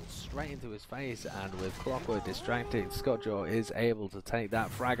 Barrel straight into his face, and with Clockwork distracted, Scotchaw is able to take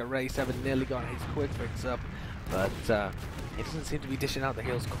that frag. Array 7 nearly got his quick fix up, but he doesn't seem to be dishing out the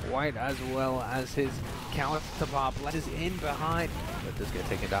heals quite as well as his counterpart. Bled is in behind, but does get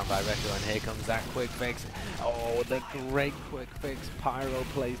taken down by Retro, and here comes that quick fix. Oh, the great quick fix. Pyro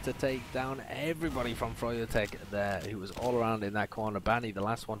plays to take down everybody from Froyotech there, who was all around in that corner. Banny, the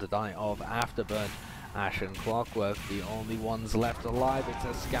last one to die of Afterburn. Ash and Clockwork, the only ones left alive. It's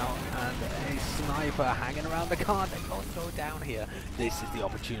a scout and a sniper hanging around the car. They both go down here. This is the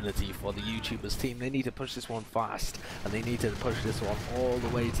opportunity for the YouTubers team. They need to push this one fast, and they need to push this one all the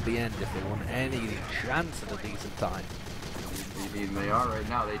way to the end if they want any chance at a decent time. Indeed, they are right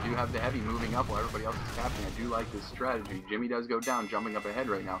now. They do have the heavy moving up while everybody else is capping. I do like this strategy. Jimmy does go down, jumping up ahead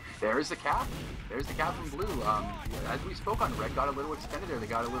right now. There's the cap. There's the cap from Blue. As we spoke on, Red got a little extended there. They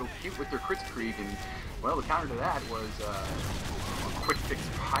got a little cute with their Kritzkrieg, and well, the counter to that was quick fix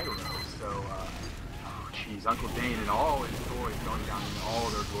Pyro. So, jeez, Uncle Dane and all his toys going down in all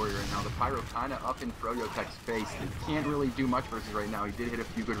their glory right now. The Pyro kind of up in Froyotech's face. He can't really do much versus right now. He did hit a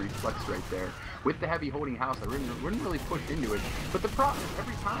few good reflex right there. With the heavy holding house, I wouldn't really push into it. But the problem is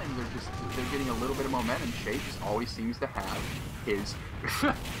every time they're getting a little bit of momentum. Shade just always seems to have his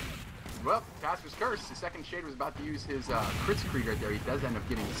well, Casper's curse. The second Shade was about to use his Kritzkrieg right there. He does end up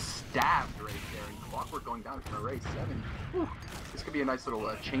getting stabbed right there. And Clockwork going down from Array 7. Whew. This could be a nice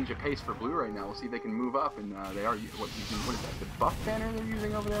little change of pace for Blue right now. We'll see if they can move up. And they are what is that? The buff banner they're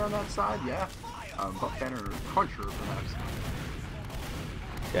using over there on that side? Yeah. Buff banner or Cruncher perhaps.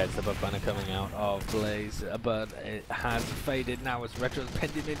 Yeah, it's the buff banner coming out of Blaze, but it has faded now as Retro's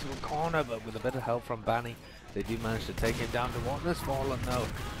pinned him into a corner, but with a bit of help from Banny, they do manage to take him down to what has fallen though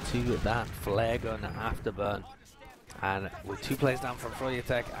to that flare gun Afterburn. And with 2 players down from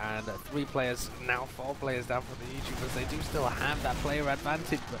Froyotech and 3 players, now 4 players down from the YouTubers, they do still have that player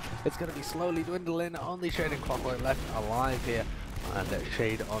advantage, but it's going to be slowly dwindling. Only Shade and Clockwork left alive here. And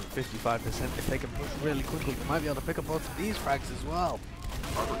Shade on 55%. If they can push really quickly, they might be able to pick up both of these frags as well.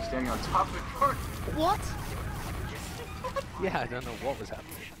 Clockwork standing on top of the court. What? Yeah, I don't know what was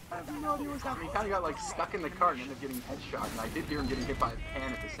happening. I have no idea what was happening. He kind of got like stuck in the cart and ended up getting headshot. And I did hear him getting hit by a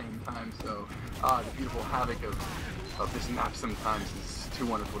pan at the same time. So the beautiful havoc of this map sometimes is too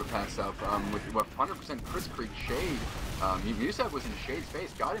wonderful to pass up. With 100% Kritzkrieg, Shade, Musab was in Shade's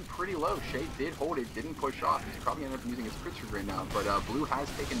face, got him pretty low. Shade did hold it, didn't push off. He's probably ended up using his Kritzkrieg right now. But Blue has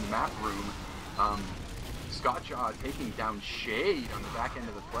taken map room. Scotchaw taking down Shade on the back end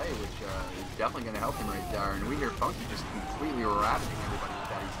of the play, which is definitely going to help him right there. And we hear Funky just completely ravaging everybody with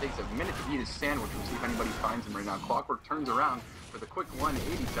that. He takes a minute to eat his sandwich. We'll see if anybody finds him right now. Clockwork turns around with a quick 180,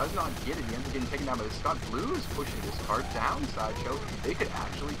 does not get it. He ends up getting taken down by the Scott. Blue is pushing this card down, Sideshow. They could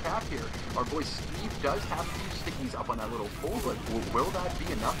actually cap here. Our boy Steve does have 2 stickies up on that little pole, but will that be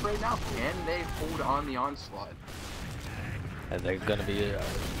enough right now? Can they hold on the onslaught? And they're going to be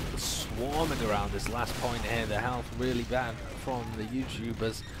swarming around this last point here. The health really bad from the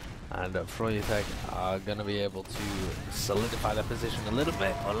YouTubers, and Froyotech are going to be able to solidify their position a little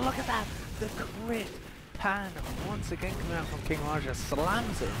bit. Oh, look at that! The crit pan once again coming out from King Raja,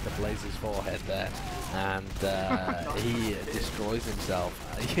 slams it into Blaze's forehead there, and he destroys himself.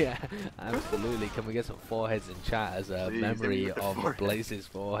 Yeah, absolutely. Can we get some foreheads in chat as a memory of Blaze's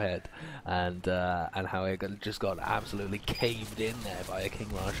forehead, and how it just got absolutely caved in there by a King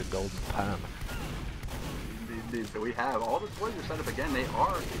Raja golden pan. dude. So we have all the toys are set up again. They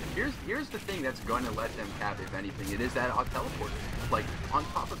are. Here's the thing that's going to let them cap, if anything. It is that teleport. Like, on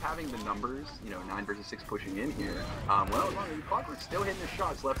top of having the numbers, you know, 9 versus 6 pushing in here, well, Clockwork's still hitting his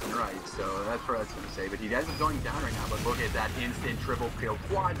shots left and right, so that's what I was going to say. But he ends up going down right now, but look at that instant triple kill,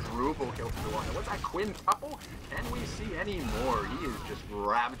 quadruple kill for the one. What's that, quintuple? Can we see any more? He is just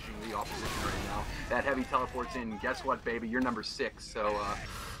ravaging the opposition right now. That heavy teleports in. Guess what, baby? You're number 6, so,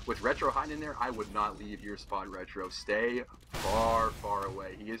 with Retro hiding in there, I would not leave your spot, Retro. Stay far, far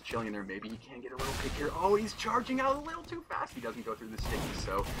away. He is chilling in there. Maybe he can get a little pick here. Oh, he's charging out a little too fast. He doesn't go through the sticky,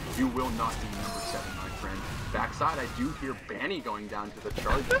 so you will not be number 7, my friend. Backside, I do hear Banny going down to the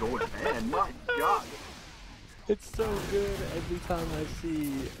charge gold man. My God. It's so good every time I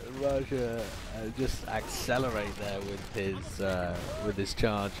see Raja just accelerate there with his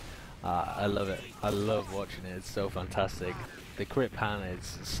charge. I love it. I love watching it. It's so fantastic. The crit pan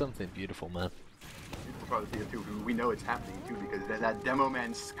is something beautiful, man. You'll probably see it too. We know it's happening too because that demo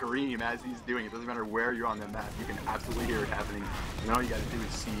man scream as he's doing it. Doesn't matter where you're on the map, you can absolutely hear it happening. And all you gotta do is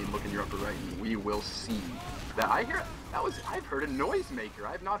see and look in your upper right, and we will see that. I hear that was. I've heard a noisemaker.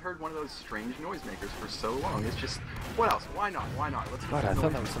 I've not heard one of those strange noisemakers for so long. It's just, what else? Why not? Why not? Let's. God, I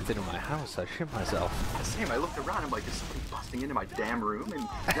thought that was something in my house. I shit myself. Same. I looked around. I'm like, is somebody busting into my damn room?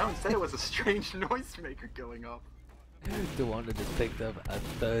 And no, instead it was a strange noisemaker going off. Dewanda just picked up a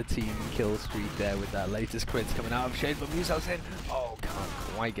 13 kill streak there with that latest crits coming out of Shade, but Muso's in. Oh, can't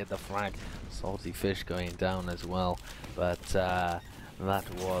quite get the frag. Salty Fish going down as well, but that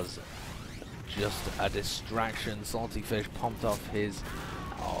was just a distraction. Salty Fish popped off his,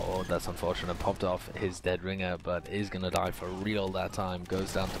 oh, that's unfortunate, popped off his dead ringer, but is gonna die for real that time.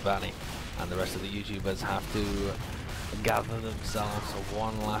 Goes down to Banny, and the rest of the YouTubers have to gather themselves for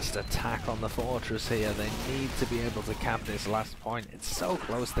one last attack on the fortress here. They need to be able to cap this last point. It's so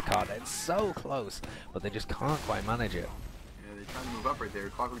close, the card. It's so close, but they just can't quite manage it. Yeah, they're trying to move up right there.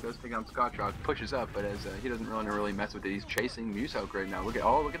 Clockwork does pick up Scotch Rock, pushes up, but as he doesn't really mess with it, he's chasing Muso right now. Look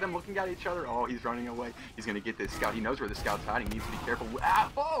at them looking at each other. Oh, he's running away. He's gonna get this scout. He knows where the scout's hiding. He needs to be careful.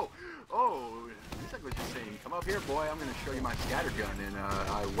 Ah, oh. Muso was just saying, come up here, boy, I'm going to show you my scattergun, and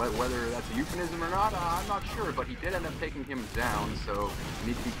whether that's a euphemism or not, I'm not sure, but he did end up taking him down, so you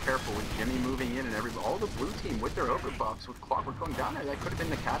need to be careful with Jimmy moving in and all the blue team with their overbuffs, with Clockwork going down there. That could have been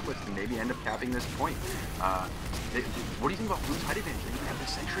the catalyst and maybe end up capping this point. What do you think about Blue's height advantage? They even have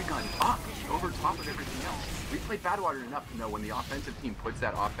the sentry gun up over top of everything else. We played Badwater enough to know when the offensive team puts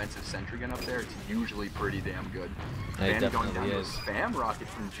that offensive sentry gun up there, it's usually pretty damn good. Banny going down to a spam rocket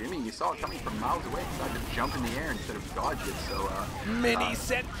from Jimmy. You saw it coming from miles away. He decided to jump in the air instead of dodge it. So mini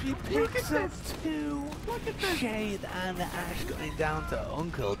sentry picks up 2. Shade and Ash going down to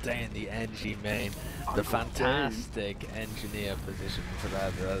Uncle Dane, the NG main. The fantastic engineer position for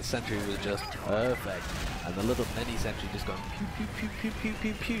that. The sentry was just perfect. And the little mini sentry just going pew, pew, pew, pew, pew,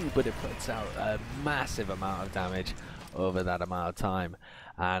 pew, pew, but it puts out a massive amount of damage over that amount of time.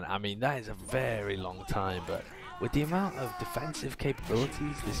 And I mean, that is a very long time, but with the amount of defensive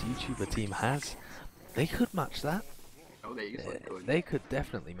capabilities this YouTuber team has, they could match that. Oh, they easily could. They could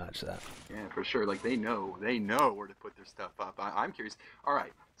definitely match that. Yeah, for sure. Like, they know where to put their stuff up. I'm curious. All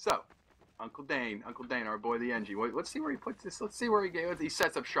right, so Uncle Dane, our boy the NG. Let's see where he puts this. Let's see where he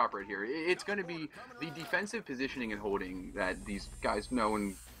sets up shop right here. It's going to be the defensive positioning and holding that these guys know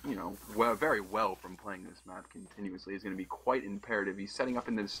and, you know, very well from playing this map continuously is going to be quite imperative. He's setting up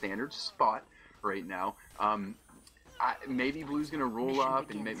in the standard spot right now. Maybe Blue's going to roll up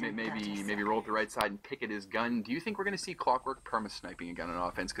and maybe roll to the right side and pick at his gun. Do you think we're going to see Clockwork perma-sniping again on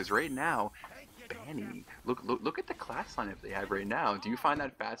offense? Because right now, Banny, look at the class lineup they have right now. Do you find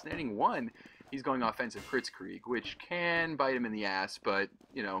that fascinating? One, he's going offensive Kritzkrieg, which can bite him in the ass, but,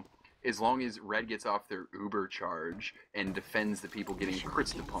 you know, as long as Red gets off their Uber charge and defends the people getting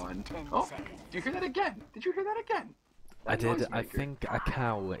critzed upon. Oh, do you hear that again? Did you hear that again? I did. I think a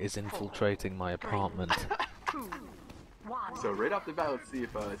cow is infiltrating my apartment. So right off the bat, let's see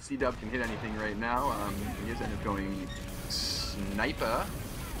if C-Dub can hit anything right now. He is ended up going sniper.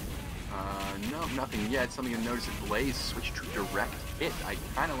 No, nothing yet. Something to notice is Blaze switch to direct hit. I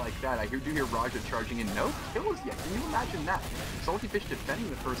kind of like that. I do hear Raja charging in. No kills yet. Can you imagine that? Salty Fish defending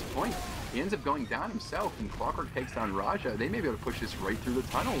the first point. He ends up going down himself, and Clockwork takes down Raja. They may be able to push this right through the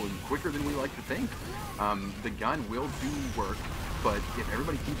tunnel and quicker than we like to think. The gun will do work, but if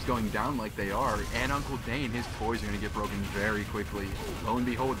everybody keeps going down like they are, and Uncle Dane, his toys are going to get broken very quickly. Lo and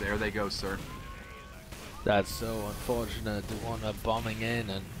behold, there they go, sir. That's so unfortunate. Dewanda bombing in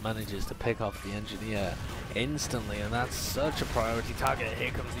and manages to pick off the engineer instantly, and that's such a priority target. Here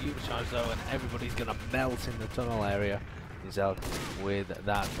comes the Uber charge though, and everybody's gonna melt in the tunnel area. Nizel with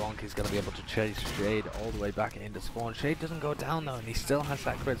that bonk. He's going to be able to chase Shade all the way back into spawn. Shade doesn't go down though, and he still has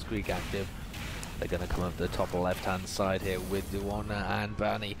that crit streak active. They're going to come up the top left-hand side here with Duwana and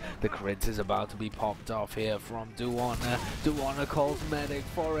Banny. The crit is about to be popped off here from Duwana. Duwana calls medic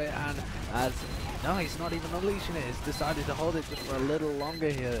for it, and as no, he's not even unleashing it. He's decided to hold it just for a little longer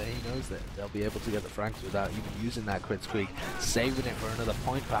here. He knows that they'll be able to get the frags without even using that crit streak, saving it for another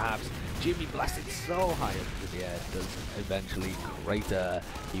point perhaps. Jimmy blasted so high up into the air, does eventually crater.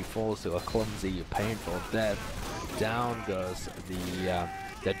 He falls to a clumsy, painful death. Down goes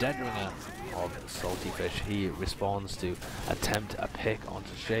the dead ringer of Salty Fish. He responds to attempt a pick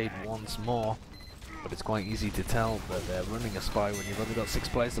onto Shade once more, but it's quite easy to tell that they're running a spy when you've only got 6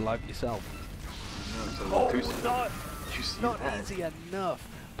 players alive yourself. Not easy enough.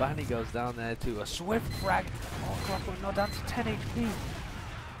 Banny goes down there to a swift frag. Oh, Clockwork not down to 10 HP. Be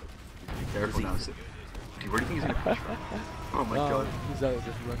careful now, Sid. Where do you think he's gonna push from? Oh my god. Nizel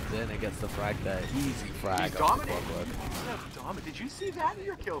just runs in and gets the frag there. Easy frag. He's dominating. Did you see that in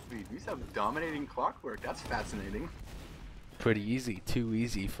your kill feed? He's dominating Clockwork. That's fascinating. Pretty easy. Too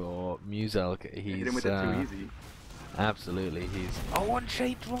easy for Muzelk. He's hit him with it too easy. Absolutely. Oh, and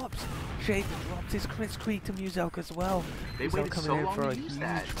Shade drops. Shade dropped his crit streak to Muzelk as well. They Muzelk waited coming so in long for to a use huge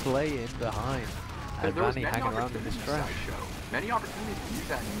that. play in behind. And Banny hanging around in this trap. Many opportunities to use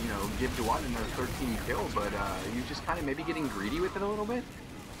that and, you know, give Duwan another 13 kill, but you just kind of maybe getting greedy with it a little bit?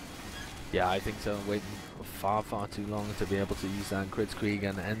 Yeah, I think so. Waiting far too long to be able to use that crit streak,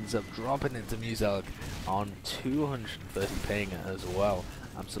 and ends up dropping into Muzelk on 230 ping as well.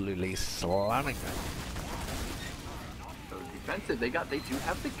 Absolutely slamming them. So defensive, they do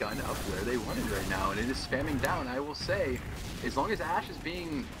have the gun up where they wanted right now, and it is spamming down. I will say, as long as Ash is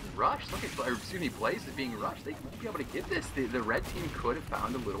being rushed, Blaze is being rushed, they won't be able to get this. The red team could have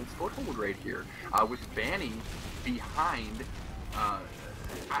found a little foothold right here. With Banny behind,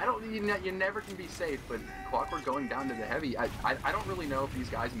 you never can be safe, but Clockwork going down to the heavy, I don't really know if these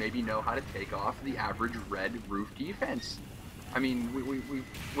guys maybe know how to take off the average red roof defense. I mean,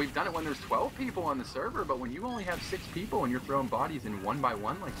 we've done it when there's 12 people on the server, but when you only have 6 people and you're throwing bodies in 1 by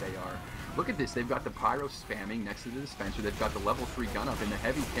 1 like they are. Look at this, they've got the pyro spamming next to the dispenser, they've got the level 3 gun up, and the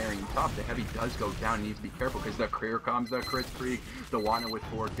heavy carrying top. The heavy does go down, needs to be careful, because here comes the crit streak. The Wana with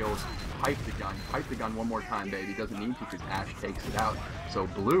 4 kills, pipe the gun one more time, baby. Doesn't need to, because Ash takes it out. So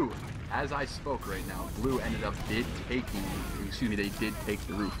Blue, as I spoke right now, Blue ended up they did take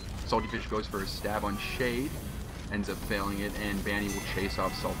the roof. Salty Fish goes for a stab on Shade, ends up failing it, and Banny will chase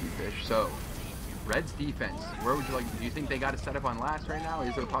off Salty Fish. So, Red's defense, where would you like, do you think they got a setup on last right now?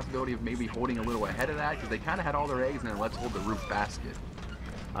 Is there a possibility of maybe holding a little ahead of that? Because they kind of had all their eggs, and then let's hold the roof basket.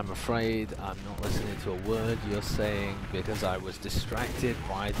 I'm afraid I'm not listening to a word you're saying, because I was distracted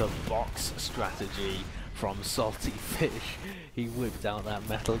by the box strategy from Salty Fish. He whipped out that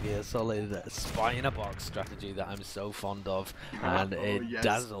Metal Gear Solid spy in a box strategy that I'm so fond of, and it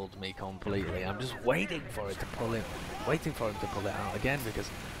dazzled me completely. I'm just waiting for it to pull it, out again, because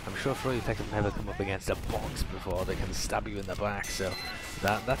I'm sure Fruytek have never come up against a box before. They can stab you in the back, so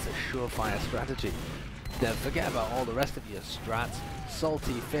that's a surefire strategy. Then forget about all the rest of your strats.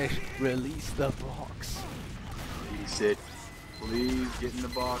 Salty Fish, release the box. Please, Sid. Please get in the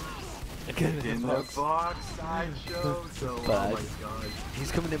box. Get in the box, Sideshow. So, oh my god.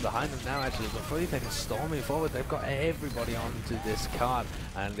 He's coming in behind them now, actually, but before they can storming forward, they've got everybody onto this card,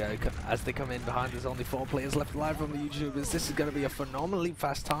 and as they come in behind, there's only 4 players left alive from the YouTubers. This is going to be a phenomenally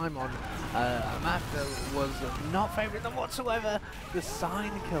fast time on a map that was not favouring them whatsoever. The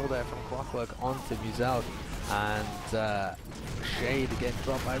sign kill there from Clockwork onto Muzelk, and Shade getting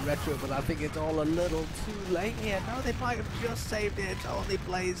dropped by Retro, but I think it's all a little too late here. No, they might have just saved it. Only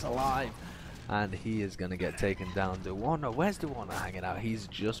Blaze alive, and he is going to get taken down. Duwana, where's Duwana hanging out? He's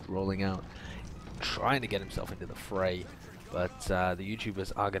just rolling out, trying to get himself into the fray, but the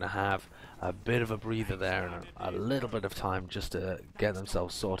YouTubers are going to have a bit of a breather there and a little bit of time just to get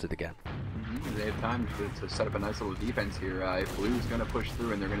themselves sorted again. They have time to set up a nice little defense here. If Blue's going to push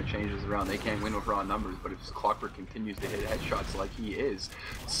through and they're going to change this around, they can't win with raw numbers, but if Clockwork continues to hit headshots like he is,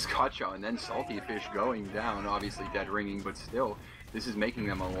 Scotcha and then Salty Fish going down, obviously dead ringing, but still, this is making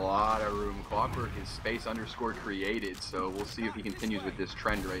them a lot of room. Clockwork is space_created, so we'll see if he continues with this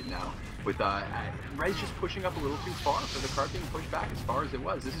trend right now. With Rez just pushing up a little too far for the card being pushed back as far as it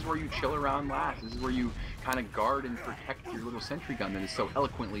was. This is where you chill around last. This is where you kind of guard and protect your little sentry gun that is so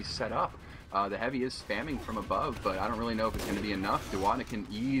eloquently set up. The heavy is spamming from above, but I don't really know if it's going to be enough. Duana can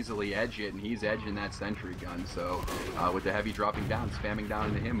easily edge it, and he's edging that sentry gun. So with the heavy dropping down, spamming down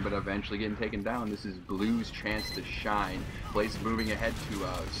into him, but eventually getting taken down, this is Blue's chance to shine. Blaze is moving ahead to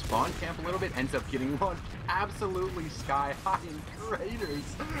spawn camp a little bit, ends up getting launched absolutely sky high in craters.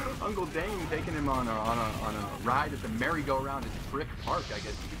 Uncle Dane taking him on a ride at the merry-go-round at Frick Park, I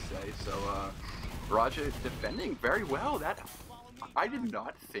guess you could say. So Raja defending very well. I did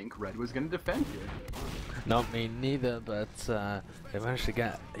not think Red was going to defend here. Not me neither, but they managed to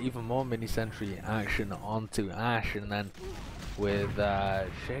get even more mini sentry action onto Ash, and then with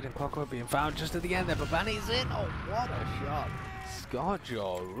Shade and Clockwork being found just at the end there, but Banny's in. Oh, what a shot!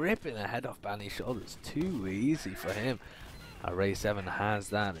 Scarjaw ripping the head off Banny's shoulders. Too easy for him. Ray 7 has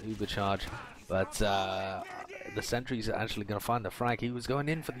that Uber charge, but the sentry's actually going to find the frag. He was going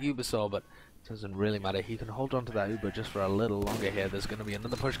in for the Uber saw, but doesn't really matter. He can hold on to that Uber just for a little longer here. There's going to be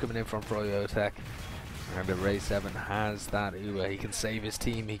another push coming in from Froyotech. And Ray 7 has that Uber. He can save his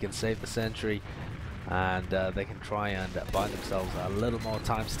team. He can save the sentry. And they can try and buy themselves a little more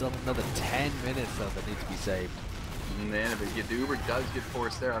time. Still another 10 minutes though that need to be saved. And then if the Uber does get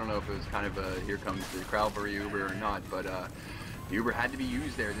forced there, I don't know if it was kind of a here comes the Crowbury Uber or not, but the Uber had to be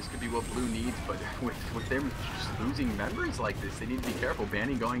used there. This could be what Blue needs, but with them just losing members like this, they need to be careful.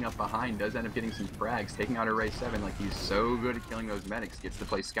 Banny going up behind does end up getting some frags, taking out Array 7 like he's so good at killing those medics. Gets to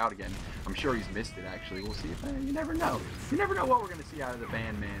play scout again. I'm sure he's missed it, actually. We'll see. If you never know. You never know what we're going to see out of the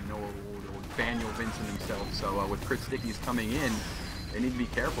Bandman or Daniel Vincent himself. So with Crit Stickies coming in, they need to be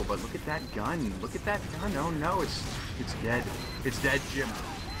careful. But look at that gun. Look at that gun. Oh no, it's dead. It's dead, Jim.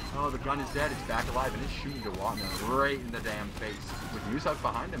 Oh, the gun is dead. It's back alive, and it's shooting Duana right in the damn face. With Musak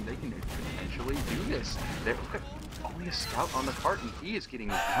behind them, they can potentially do this. Look at only a scout on the cart, and he is getting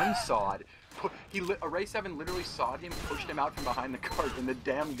gun sawed. Array 7 literally sawed him, pushed him out from behind the cart, and the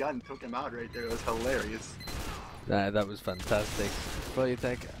damn gun took him out right there. It was hilarious. That was fantastic.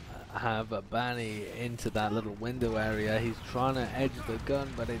 Froyotech have a Banny into that little window area. He's trying to edge the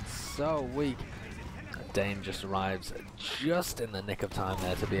gun, but it's so weak. Dane just arrives just in the nick of time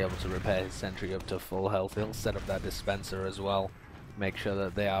there to be able to repair his sentry up to full health. He'll set up that dispenser as well. Make sure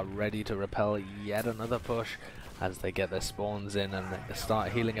that they are ready to repel yet another push as they get their spawns in and they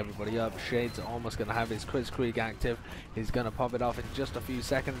start healing everybody up. Shade's almost going to have his Kritzkrieg active. He's going to pop it off in just a few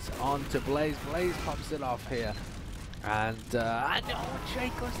seconds onto Blaze. Blaze pops it off here. And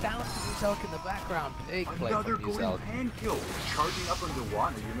Shade goes down to Muselk in the background. Big play Another from Muselk. golden hand kill. Charging up on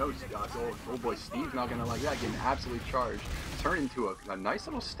Duana. You know, old boy Steve's not going to like that. Getting absolutely charged. Turn into a nice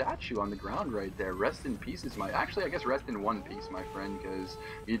little statue on the ground right there. Rest in pieces, actually, I guess rest in one piece, my friend, because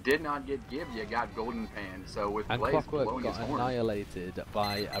you did not get Gib, you got Golden Pan. So with and Blaze Clockwork blowing his got horn. annihilated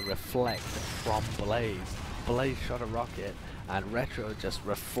by a reflect from Blaze. Blaze shot a rocket, and Retro just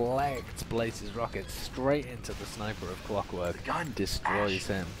reflects Blaze's rocket straight into the sniper of Clockwork. The gun destroys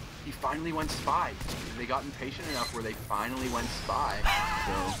him. He finally went spy. They got impatient enough where they finally went spy.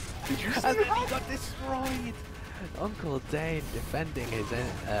 So did you see And then that? he got destroyed. Uncle Dane defending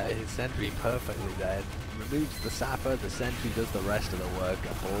his sentry perfectly there. Removes the sapper, the sentry does the rest of the work,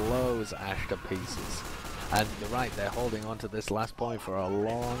 blows Ash to pieces. And you're right, they're holding on to this last point for a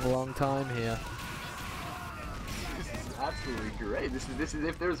long time here. This is absolutely great. This is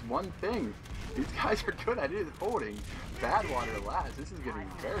if there's one thing these guys are good at, it is holding Badwater last. This is getting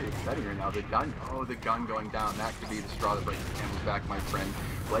very exciting right now. The gun going down. That could be the straw that breaks the camel's back, my friend.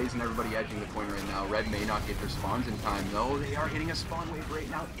 Blaze and everybody edging the point right now. Red may not get their spawns in time. No, they are hitting a spawn wave right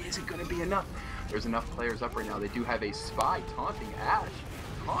now. Is it going to be enough? There's enough players up right now. They do have a spy taunting Ash.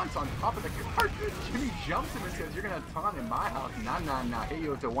 Taunts on top of the cart. Jimmy jumps him and says, "You're going to taunt in my house." Nah. Hey,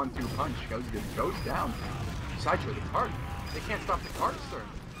 yo, it's a 1-2 punch. Goes down. Sideshow the cart. They can't stop the cart, sir.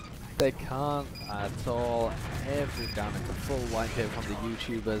 They can't at all. Every time it's a full white hit from the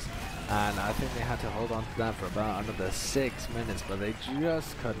YouTubers, and I think they had to hold on to that for about another 6 minutes, but they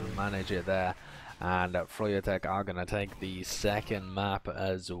just couldn't manage it there. And Froyotech are going to take the second map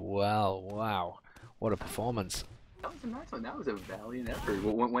as well. Wow, what a performance. That was a nice one. That was a valiant effort.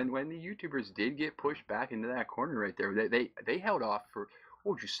 When the YouTubers did get pushed back into that corner right there, they held off for,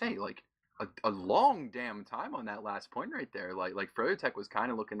 what would you say, like a long damn time on that last point right there. Like Froyotech was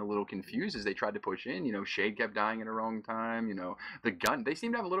kind of looking a little confused as they tried to push in. You know, Shade kept dying at a wrong time. You know, the gun, they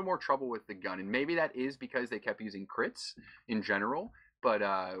seemed to have a little more trouble with the gun, and maybe that is because they kept using crits in general. But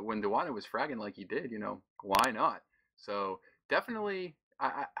when Duana was fragging like he did, you know, why not? So definitely,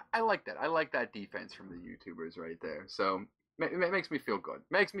 I like that. I like that defense from the YouTubers right there. So it makes me feel good.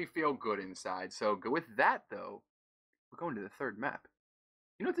 Makes me feel good inside. So with that though, we're going to the third map.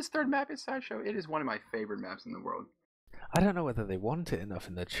 You know what this third map is, Sideshow? It is one of my favorite maps in the world. I don't know whether they want it enough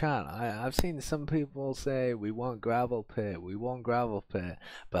in the chat. I've seen some people say we want gravel pit, we want gravel pit,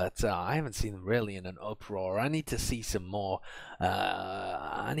 but I haven't seen them really in an uproar. I need to see some more.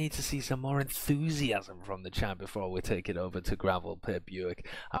 I need to see some more enthusiasm from the chat before we take it over to gravel pit, Buick.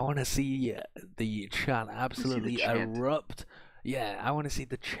 I want to see the chat absolutely erupt. Yeah, I want to see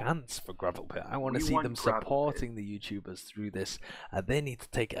the chance for gravel pit. I want to see them supporting the YouTubers through this. They need to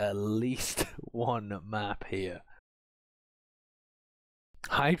take at least one map here.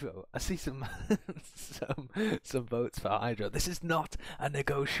 Hydro, I see some some votes for Hydro. This is not a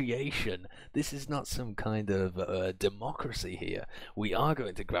negotiation. This is not some kind of democracy here. We are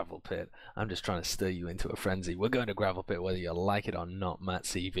going to gravel pit. I'm just trying to stir you into a frenzy. We're going to gravel pit whether you like it or not,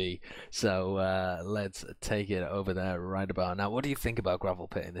 mathsad. So let's take it over there right about now. What do you think about gravel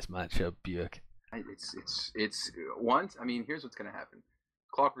pit in this matchup, Buick? It's once. I mean, here's what's going to happen.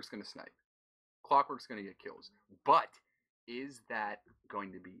 Clockwork's going to snipe. Clockwork's going to get kills, but is that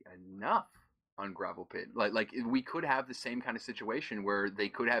going to be enough on gravel pit? Like we could have the same kind of situation where they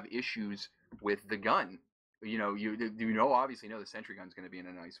could have issues with the gun. You know, obviously know the sentry gun's going to be in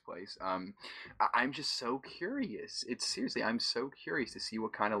a nice place. I'm just so curious. Seriously, I'm so curious to see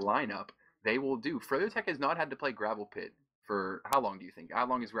what kind of lineup they will do. Froyotech has not had to play gravel pit for how long do you think? How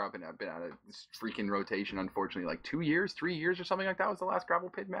long has gravel been out of this freaking rotation? Unfortunately, like 2 years, 3 years, or something like that was the last gravel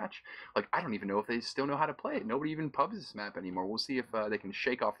pit match. Like I don't even know if they still know how to play it. Nobody even pubs this map anymore. We'll see if they can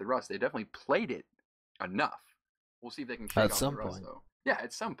shake off the rust. They definitely played it enough. We'll see if they can shake off the rust though. Yeah,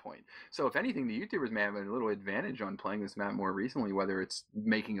 at some point. So if anything, the YouTubers may have a little advantage on playing this map more recently, whether it's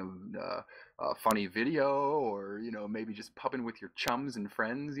making a funny video or maybe just pubbing with your chums and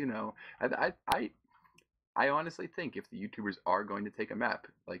friends. I honestly think if the YouTubers are going to take a map,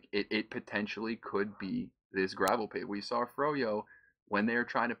 like it potentially could be this gravel pit. We saw Froyo when they were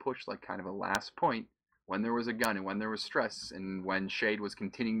trying to push like kind of a last point, when there was a gun and when there was stress and when Shade was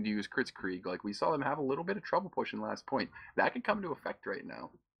continuing to use Kritzkrieg, like we saw them have a little bit of trouble pushing last point. That could come into effect right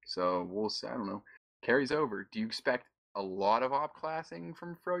now. So we'll see. I don't know. Carries over. Do you expect a lot of op classing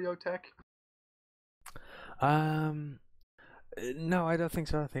from Froyo Tech? No, I don't think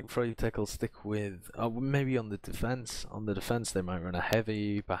so. I think Froyotech will stick with maybe on the defense. On the defense, they might run a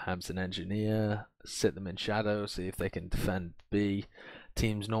heavy, perhaps an engineer, sit them in shadow, see if they can defend B.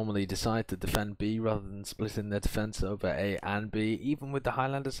 Teams normally decide to defend B rather than splitting their defense over A and B. Even with the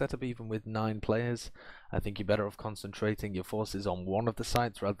Highlander setup, even with 9 players, I think you're better off concentrating your forces on one of the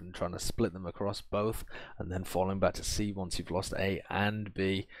sites rather than trying to split them across both and then falling back to C once you've lost A and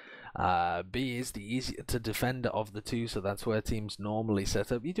B. B is the easier to defend of the two, so that's where teams normally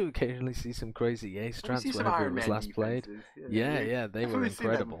set up. You do occasionally see some crazy A strats whenever it was last played. Yeah, they were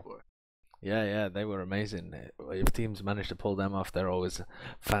incredible. Yeah, they were amazing. If teams manage to pull them off, they're always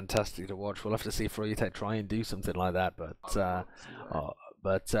fantastic to watch. We'll have to see Froyotech try and do something like that, but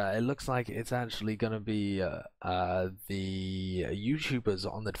it looks like it's actually going to be the YouTubers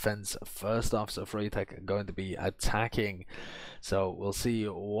on the defense first off, so Froyotech are going to be attacking. So we'll see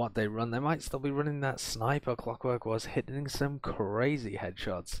what they run. They might still be running that sniper. Clockwork was hitting some crazy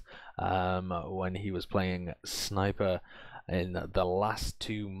headshots when he was playing sniper in the last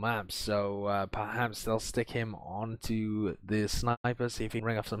 2 maps, so perhaps they'll stick him onto the sniper, see if he can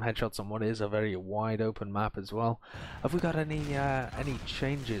ring off some headshots on what is a very wide open map as well. Have we got any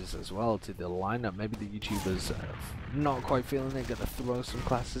changes as well to the lineup? Maybe the YouTubers not quite feeling it, gonna throw some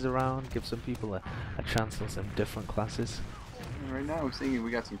classes around, give some people a chance on some different classes. Right now I'm seeing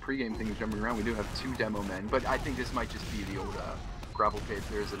we got some pregame things jumping around. We do have 2 demo men, but I think this might just be the old gravel pit.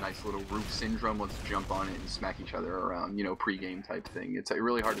 There's a nice little roof syndrome. Let's jump on it and smack each other around, pregame type thing. It's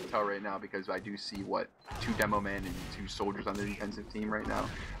really hard to tell right now because I do see 2 demo men and 2 soldiers on the defensive team right now.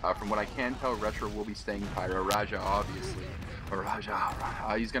 From what I can tell, Retro will be staying Pyro. Raja, obviously.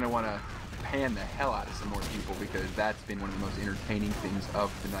 He's going to want to pan the hell out of some more people because that's been one of the most entertaining things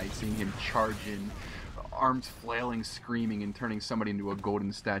of the night. Seeing him charge in, arms flailing, screaming, and turning somebody into a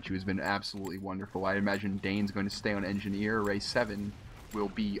golden statue has been absolutely wonderful. I imagine Dane's going to stay on Engineer. Ray 7 will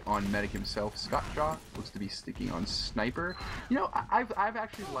be on Medic himself. Scott Shaw looks to be sticking on Sniper. I've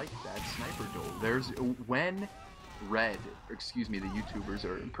actually liked that Sniper duel. There's when the YouTubers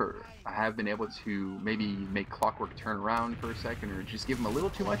have been able to maybe make Clockwork turn around for a second or just give him a little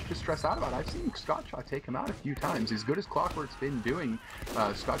too much to stress out about. I've seen Scott Shaw take him out a few times. As good as Clockwork's been doing,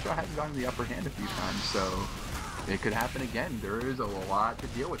 Scott Shaw hasn't gotten the upper hand a few times, so it could happen again. There is a lot to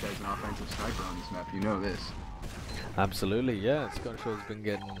deal with as an offensive sniper on this map. You know this. Absolutely, yeah. Scott Shaw's been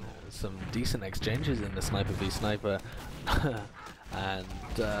getting some decent exchanges in the sniper v sniper, and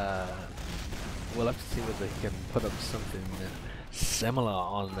we'll have to see whether he can put up something similar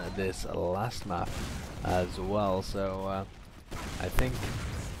on this last map as well. So I think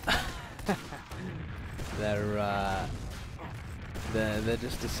they're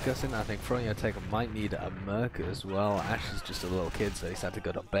just discussing. I think Froyotech might need a Merc as well. Ash is just a little kid, so he's had to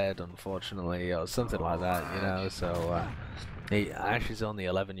go to bed, unfortunately, or something like that, you know. So Ash is only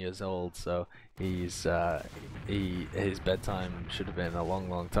 11 years old, so his bedtime should have been a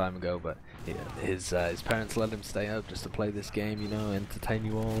long time ago. But his parents let him stay up just to play this game, you know, entertain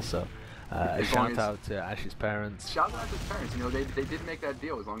you all. So. A shout out to Ash's parents. Shout out to his parents. You know, they did make that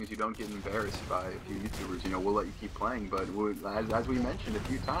deal. As long as you don't get embarrassed by a few YouTubers, you know, we'll let you keep playing. But as we mentioned a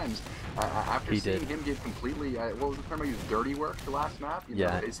few times, after seeing him get completely, what was the term I used? Dirty work the last map. You know,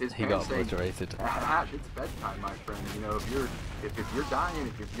 his he got obliterated. Ash, it's bedtime, my friend. You know, if you're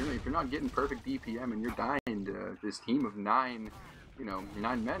dying, if you're not getting perfect DPM and you're dying to this team of 9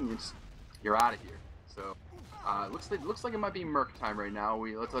 men, you're out of here. So. Looks like it might be Merc time right now.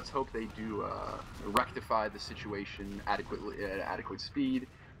 Let's hope they do rectify the situation adequately at adequate speed.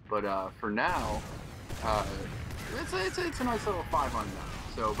 But for now, it's a nice little 5 on 9.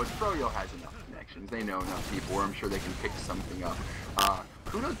 So, but Froyo has enough connections. They know enough people where I'm sure they can pick something up.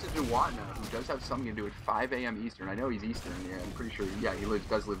 Kudos to Duwatna, who does have something to do at 5 a.m. Eastern. I know he's Eastern. Yeah, I'm pretty sure. Yeah, he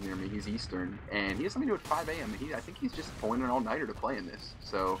does live near me. He's Eastern, and he has something to do at 5 a.m. I think he's just pulling an all-nighter to play in this.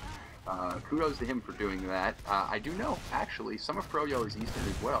 So. Kudos to him for doing that. I do know, actually, some of Froyo is Eastern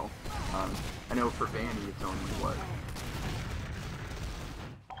as well. I know for Vandy it's only what?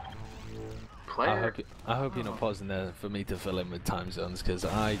 Player? I hope you're not pausing there for me to fill in with time zones, because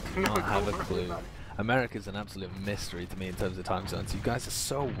I do not have a clue. America's an absolute mystery to me in terms of time zones. You guys are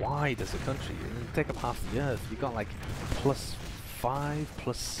so wide as a country. You take up half the earth. You got like +5,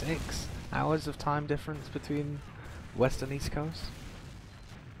 +6 hours of time difference between West and East Coast.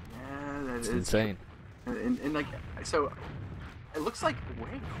 It's insane. And like, so it looks like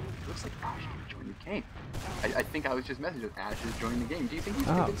Ash joined the game. I think I was just messaging with Ash is joining the game. Do you think he's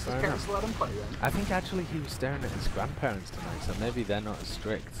convinced his parents to let him play then? I think actually he was staring at his grandparents tonight, so maybe they're not as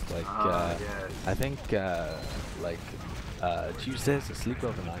strict. Like, I think Tuesdays are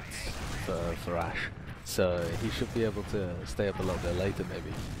sleepover nights for Ash, so he should be able to stay up a little bit later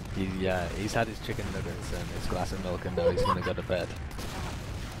maybe. He's had his chicken nuggets and his glass of milk, and now he's gonna go to bed.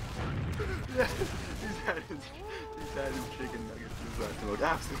 Yeah, he's had his chicken nuggets and glass of milk,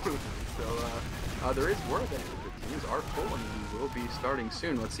 absolutely. So there is word that the teams are full and we will be starting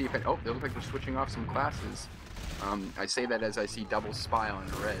soon. Let's see if they look like they're switching off some classes. I say that as I see double spy on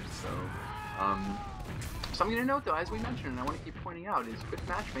red. So something to note though, as we mentioned, and I want to keep pointing out, is with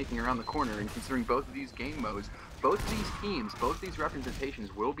matchmaking around the corner, and considering both of these game modes, both of these teams, both of these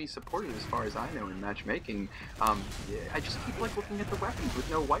representations will be supported as far as I know in matchmaking. I just keep like looking at the weapons with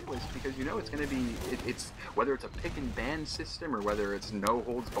no whitelist, because you know it's going to be, it's whether it's a pick and ban system or whether it's no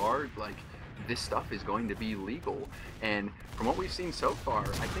holds barred, like this stuff is going to be legal. And from what we've seen so far,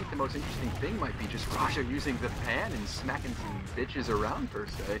 I think the most interesting thing might be just Raja using the pan and smacking some bitches around per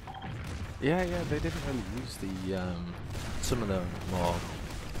se. Yeah, they didn't really use the some of the more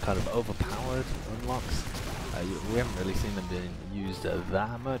kind of overpowered unlocks. We haven't really seen them being used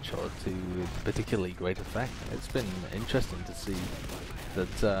that much or to particularly great effect. It's been interesting to see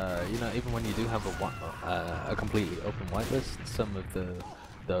that you know, even when you do have a completely open whitelist, some of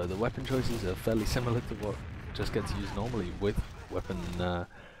the weapon choices are fairly similar to what just gets used normally with weapon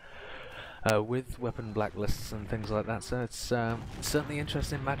blacklists and things like that. So it's certainly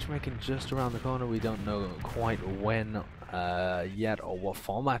interesting. Matchmaking just around the corner. We don't know quite when yet or what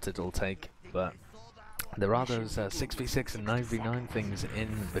format it'll take, but there are those 6v6 and 9v9 things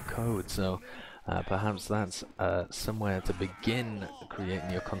in the code, so perhaps that's somewhere to begin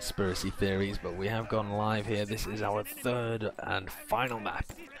creating your conspiracy theories. But we have gone live here. This is our third and final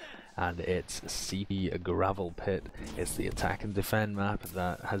map, and it's CP Gravel Pit. It's the attack and defend map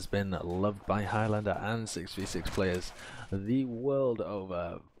that has been loved by Highlander and 6v6 players the world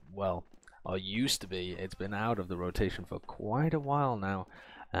over. Well, or used to be. It's been out of the rotation for quite a while now,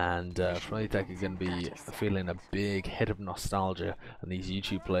 and Froyotech are going to be feeling a big hit of nostalgia, and these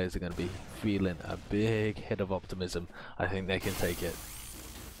YouTube players are going to be feeling a big hit of optimism. I think they can take it.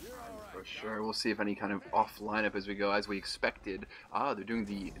 For sure. We'll see if any kind of off lineup as we go, as we expected. They're doing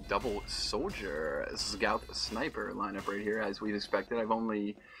the double soldier scout sniper lineup right here, as we expected. I've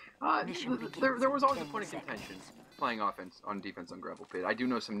only there was always a point of contention playing offense on defense on Gravel Pit. I do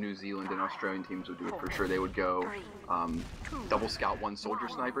know some New Zealand and Australian teams would do it for sure. They would go double scout, one soldier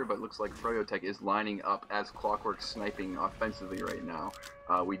sniper, but it looks like Froyotech is lining up as Clockwork sniping offensively right now.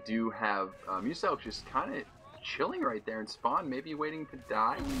 We do have Muselk just kind of chilling right there in spawn, maybe waiting to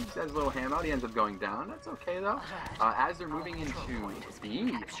die. He has a little ham out. He ends up going down. That's okay though. As they're moving into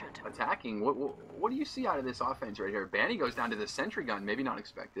B, attacking, what do you see out of this offense right here? Banny goes down to the sentry gun, maybe not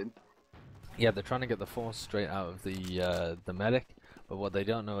expected. Yeah, they're trying to get the force straight out of the medic, but what they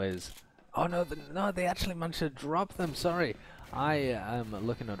don't know is, oh no, no, they actually managed to drop them. Sorry, I am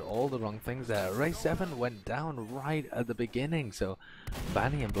looking at all the wrong things there. Ray 7 went down right at the beginning, so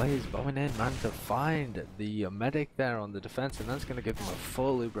Banny and Blaze bombing in, man, to find the medic there on the defense, and that's going to give them a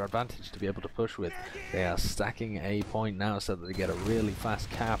full Uber advantage to be able to push with. They are stacking a point now so that they get a really fast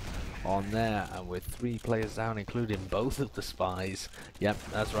cap on there, and with 3 players down, including both of the spies. Yep,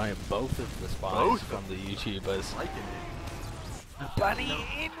 that's right, both of the spies from the YouTubers. Bunny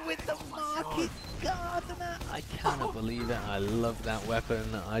in with the market gardener. I cannot believe it. I love that weapon.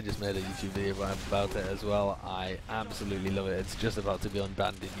 I just made a YouTube video about it as well. I absolutely love it. It's just about to be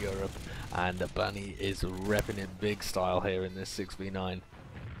unbanned in Europe, and Bunny is repping it big style here in this 6v9.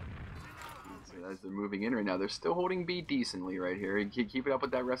 As they're moving in right now, they're still holding B decently right here. Keep it up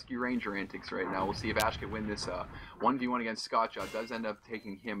with that Rescue Ranger antics right now. We'll see if Ash can win this 1v1 against Scotcha. Does end up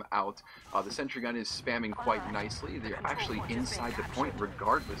taking him out. The sentry gun is spamming quite nicely. They're actually inside the point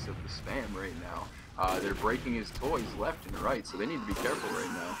regardless of the spam right now. They're breaking his toys left and right, so they need to be careful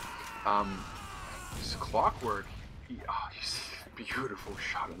right now. This Clockwork, you see beautiful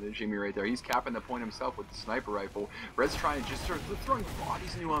shot on the Jimmy right there. He's capping the point himself with the sniper rifle. Red's trying to just start throwing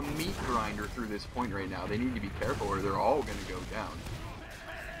bodies into a meat grinder through this point right now. They need to be careful or they're all going to go down.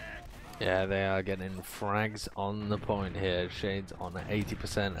 Yeah, they are getting frags on the point here. Shades on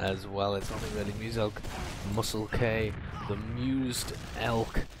 80% as well. It's only really Muscle K, the Mused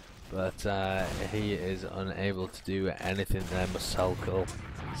Elk, but he is unable to do anything there, Musalkal.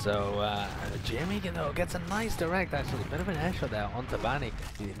 So Jimmy, you know, gets a nice direct, actually. Bit of an air shot there onto Banny.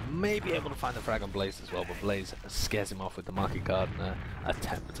 He may be able to find the frag on Blaze as well, but Blaze scares him off with the market gardener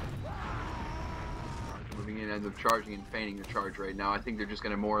attempt. Moving in, ends up charging and feigning the charge right now. I think they're just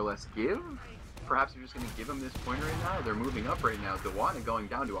going to more or less give. Perhaps they're just going to give him this point right now. They're moving up right now. Dewana going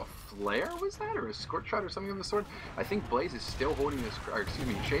down to a flare, was that? Or a scorch shot or something of the sort? I think Blaze is still holding this, or excuse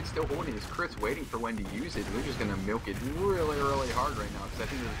me, Shade's still holding his crits, waiting for when to use it. They're just going to milk it really, really hard right now, because I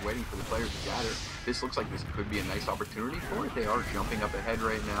think they're just waiting for the players to gather. This looks like this could be a nice opportunity for it. They are jumping up ahead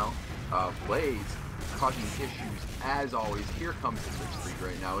right now. Blaze causing issues as always. Here comes the switch streak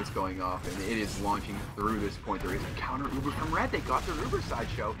right now. It's going off and it is launching through this point. There is a counter Uber from Red. They got their Uber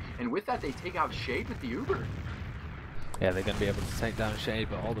Sideshow, and with that they take out Shade with the Uber. Yeah, they're going to be able to take down Shade,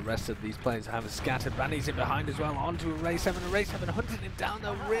 but all the rest of these players have scattered. Banny's in behind as well, onto Ray 7. Ray 7 hunting him down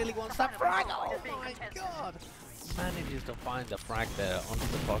though, really wants that frag. Oh my god! Manages to find the frag there onto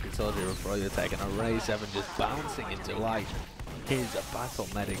the pocket soldier of Projotech, and Ray 7 just bouncing into life. His battle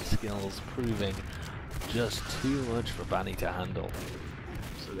medic skills proving just too much for Banny to handle.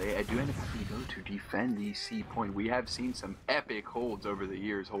 So they do end up having to go to defend the C point. We have seen some epic holds over the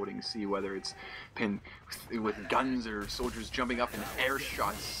years holding C, whether it's been with guns or soldiers jumping up in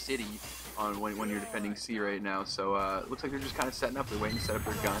airshot city on when you're defending C right now. So it looks like they're just kind of setting up. They're waiting to set up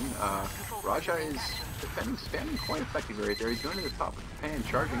their gun. Raja is defending, spamming quite effectively right there. He's going to the top of the pan,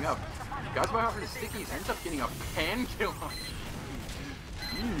 charging up. Guys by offering stickies, ends up getting a pan kill on.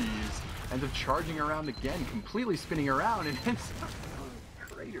 Jeez. Ends up charging around again, completely spinning around, and ends up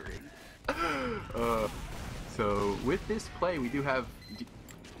cratering. So with this play, we do have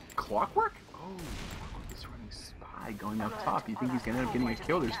Clockwork. Oh, this running spy going up top. You think he's gonna end up getting a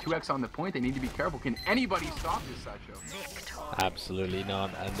kill? There's 2x on the point. They need to be careful. Can anybody stop this Sideshow? Absolutely not.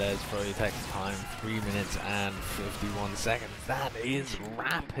 And there's Projotech's time, 3 minutes and 51 seconds. That is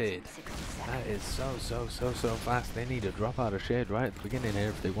rapid. That is so fast. They need to drop out of Shade right at the beginning here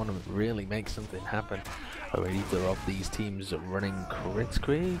if they want to really make something happen. Are either of these teams running crits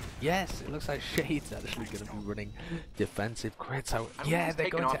Krieg? Yes, it looks like Shade's actually going to be running defensive crits. Yeah, they're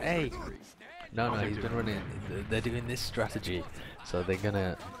going to A. No, he's been running. They're doing this strategy, so they're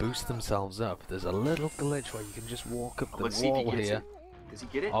gonna boost themselves up. There's a little glitch where you can just walk up the wall here. Does he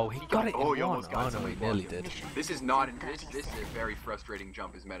get it? Oh, he got it. Oh, he almost got it. No, he nearly did. This is not. This is a very frustrating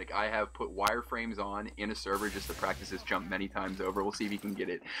jump as medic. I have put wireframes on in a server just to practice this jump many times over. We'll see if he can get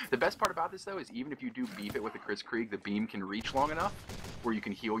it. The best part about this though is even if you do beef it with the Chris Krieg, the beam can reach long enough where you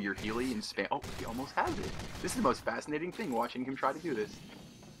can heal your Healy and spam. Oh, he almost has it. This is the most fascinating thing watching him try to do this.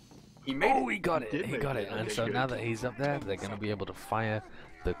 He made it. He got it. He got it. And so now that he's up there, they're going to be able to fire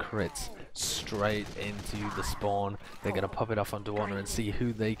the crits straight into the spawn. They're going to pop it off onto Warner and see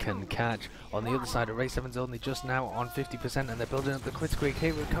who they can catch. On the other side, Array 7's only just now on 50%, and they're building up the crits quick.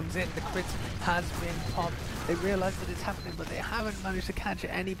 Here it comes in. The crits has been popped. They realize that it's happening, but they haven't managed to catch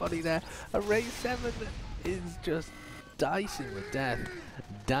anybody there. Array 7 is just dicing with death,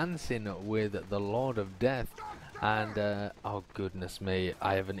 dancing with the Lord of Death. And oh goodness me,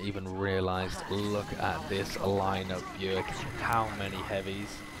 I haven't even realized. Look at this lineup, BUICK. How many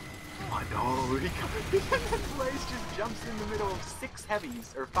heavies? I know. Blaze just jumps in the middle of 6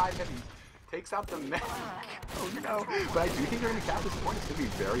 heavies or 5 heavies, takes out the mech. Oh no! But I do think they're going to cap this point. It's going to be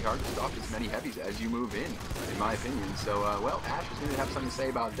very hard to stop as many heavies as you move in my opinion. So well, Ash is going to have something to say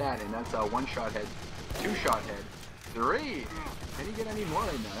about that, and that's a 1-shot head, 2-shot head, 3. Can he get any more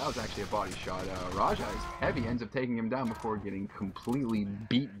right now? That was actually a body shot. Raja's heavy ends up taking him down before getting completely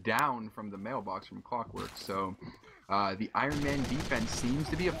beat down from the mailbox from Clockwork. So the Iron Man defense seems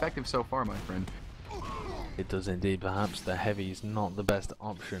to be effective so far, my friend. It does indeed. Perhaps the heavy's not the best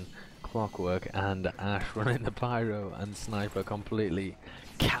option. Clockwork and Ash running the pyro and sniper completely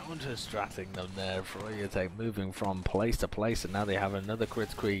counter-stratting them there. Free attack moving from place to place, and now they have another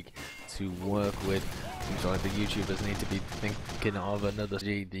crit creek to work with. Seems like the YouTubers need to be thinking of another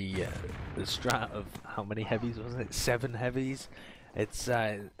the strat of how many heavies was it? 7 heavies. It's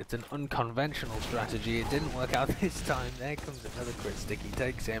an unconventional strategy. It didn't work out this time. There comes another crit stick. He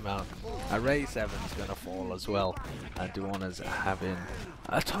takes him out. Array 7's gonna fall as well. Duana's having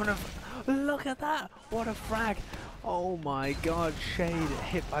a ton of. Look at that! What a frag! Oh my God! Shade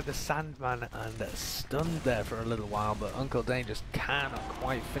hit by the Sandman and stunned there for a little while, but Uncle Dane just cannot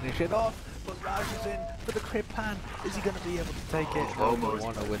quite finish it off. But Raj is in for the crit pan. Is he gonna be able to take it? Almost.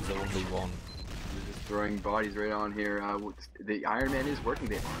 Duana wins the 1v1. Throwing bodies right on here. The Iron Man is working.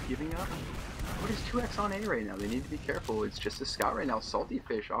 They aren't giving up. What is 2x on A right now? They need to be careful. It's just a scout right now. Salty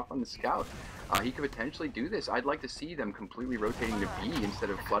Fish off on the scout. He could potentially do this. I'd like to see them completely rotating to B instead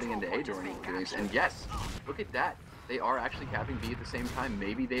of flooding into A during these. And yes, look at that. They are actually capping B at the same time.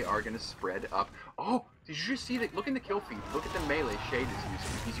 Maybe they are going to spread up. Oh, did you just see that? Look in the kill feed. Look at the melee Shade is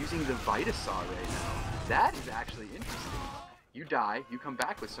using. He's using the Vitasaw right now. That is actually interesting. You die, you come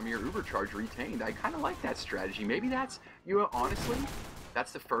back with some of your Uber Charge retained. I kind of like that strategy. Maybe that's, you know, honestly,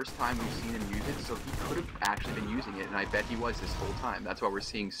 that's the first time we've seen him use it, so he could have actually been using it, and I bet he was this whole time. That's why we're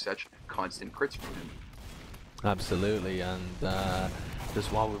seeing such constant crits from him. Absolutely, and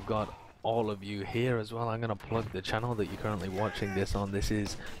just while we've got all of you here as well, I'm going to plug the channel that you're currently watching this on. This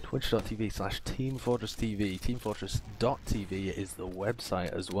is twitch.tv/teamfortress.tv. teamfortress.tv is the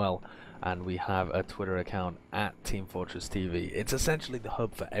website as well, and we have a Twitter account at teamfortress.tv. It's essentially the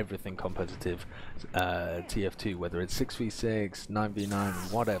hub for everything competitive TF2, whether it's 6v6,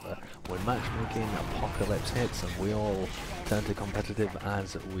 9v9, whatever. When matchmaking apocalypse hits and we all turn to competitive,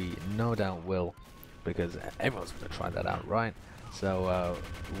 as we no doubt will, because everyone's going to try that out, right? So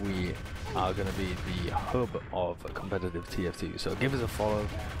we are going to be the hub of competitive TF2. So give us a follow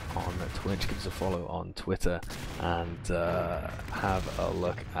on Twitch, give us a follow on Twitter, and have a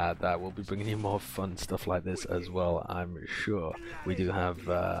look at that. We'll be bringing you more fun stuff like this as well, I'm sure. We do have,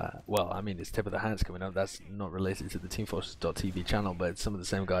 well, I mean, it's Tip of the Hats coming up. That's not related to the teamfortress.tv channel, but it's some of the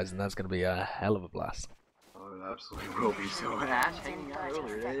same guys, and that's going to be a hell of a blast. Oh, it absolutely will be. So Ash hanging out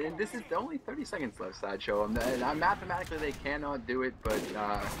earlier, and this is only 30 seconds left. Sideshow. Mathematically they cannot do it, but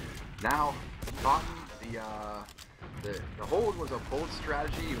now Cotton, the hold was a bold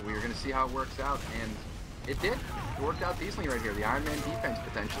strategy. We are going to see how it works out, and it did. It worked out decently right here. The Iron Man defense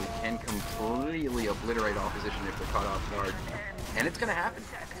potentially can completely obliterate opposition if they're caught off guard, and it's going to happen.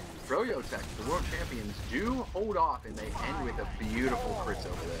 Froyo Tech, the world champions, do hold off, and they end with a beautiful crits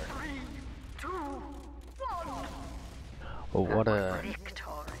over there. Well, what have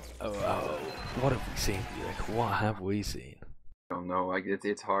we seen? Like, what have we seen? I don't know. Like,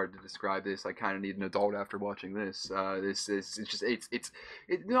 it's hard to describe this. I kind of need an adult after watching this. It's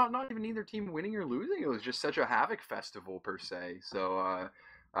not even either team winning or losing. It was just such a havoc festival per se. So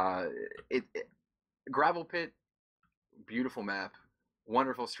Gravel Pit, beautiful map.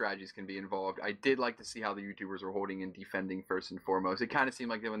 Wonderful strategies can be involved. I did like to see how the YouTubers were holding and defending first and foremost. It kind of seemed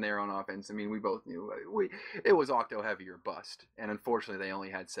like when they were on offense, I mean, we both knew it was Octo heavy or bust, and unfortunately they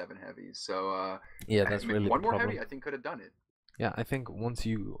only had 7 heavies. So yeah, that's really one the more problem. heavy I think could have done it. Yeah, I think once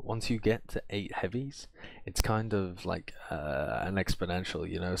you get to 8 heavies, it's kind of like an exponential.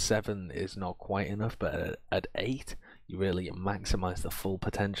 You know, 7 is not quite enough, but at 8, you really maximize the full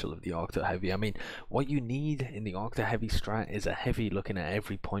potential of the Octo Heavy. I mean, what you need in the Octo Heavy strat is a heavy looking at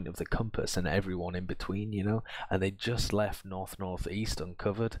every point of the compass and everyone in between, you know, and they just left north-northeast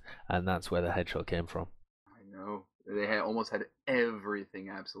uncovered, and that's where the headshot came from. I know. They almost had everything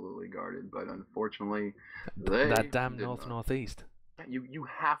absolutely guarded, but unfortunately, that damn north-northeast. You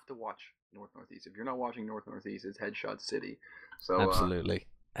have to watch north-northeast. If you're not watching north-northeast, it's Headshot City. So absolutely,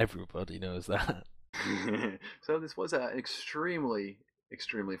 everybody knows that. So this was an extremely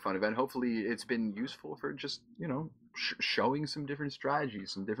extremely fun event. Hopefully, it's been useful for just showing some different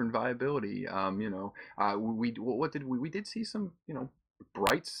strategies, some different viability. We did see some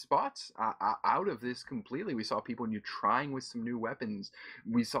bright spots out of this completely. We saw people trying with some new weapons.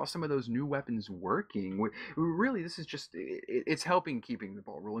 We saw some of those new weapons working. Really, this is just it's helping keeping the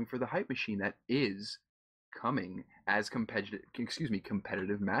ball rolling for the hype machine that is coming as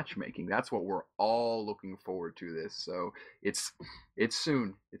competitive matchmaking. That's what we're all looking forward to this. So it's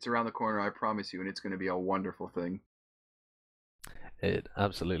soon. It's around the corner, I promise you, and it's going to be a wonderful thing. It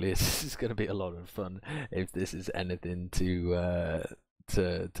absolutely is. This is going to be a lot of fun if this is anything to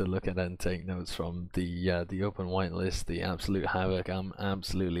look at and take notes from. The open whitelist, the absolute havoc. I'm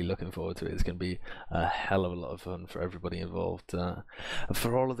absolutely looking forward to it. It's going to be a hell of a lot of fun for everybody involved.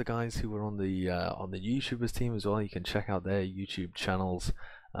 For all of the guys who were on the YouTubers team as well, you can check out their YouTube channels.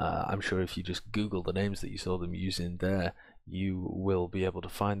 I'm sure if you just Google the names that you saw them using there, you will be able to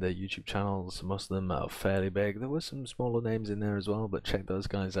find their YouTube channels. Most of them are fairly big. There were some smaller names in there as well, but check those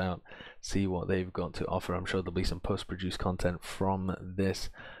guys out, see what they've got to offer. I'm sure there'll be some post-produced content from this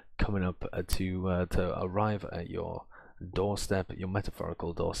coming up to arrive at your doorstep, your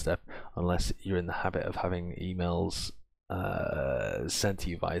metaphorical doorstep, unless you're in the habit of having emails sent to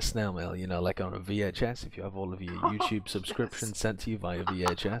you via snail mail, like on a VHS. If you have all of your YouTube subscriptions sent to you via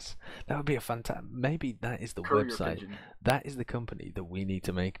VHS, that would be a fantastic. Maybe that is the Courier website. pigeon. That is the company that we need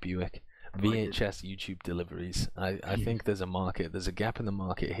to make, BUICK. VHS YouTube deliveries. I think there's a market. There's a gap in the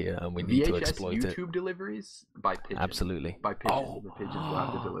market here, and we need to exploit VHS it. YouTube deliveries by pigeon. Absolutely. By pigeon. Oh. The pigeons will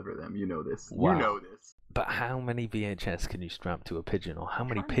have to deliver them. You know this. Wow. You know this. But how many VHS can you strap to a pigeon, or how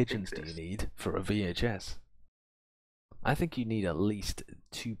many pigeons do you need for a VHS? I think you need at least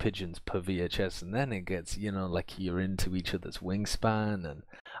 2 pigeons per VHS, and then it gets, like you're into each other's wingspan, and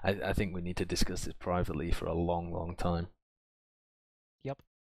I think we need to discuss this privately for a long, long time. Yep.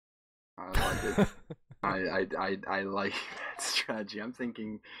 I like it. I like that strategy. I'm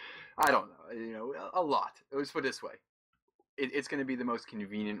thinking, I don't know, a lot. Let's put it this way. It's going to be the most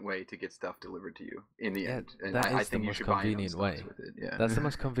convenient way to get stuff delivered to you in the end. And I think you should buy convenient way. With it. Yeah. That's the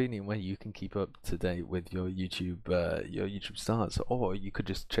most convenient way you can keep up to date with your YouTube starts, or you could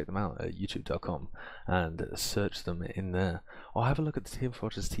just check them out at youtube.com and search them in there, or have a look at the Team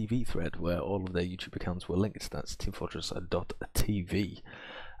Fortress TV thread where all of their YouTube accounts were linked. That's teamfortress.tv.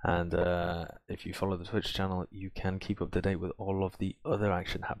 And if you follow the Twitch channel, you can keep up to date with all of the other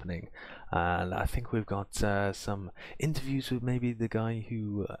action happening. And I think we've got some interviews with maybe the guy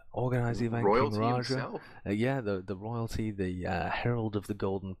who organized the event, Royalty King Raja. himself. Yeah, the royalty, the herald of the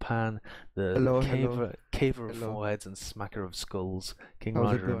golden pan, the caver of foreheads and smacker of skulls, King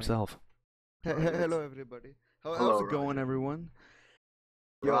Raja himself. Hello, everybody. How's it going, everyone?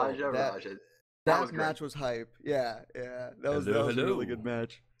 Raja. That match was hype. Yeah. That was a really good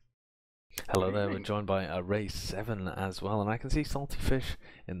match. Hello there, we're joined by Ray7 as well, and I can see Salty Fish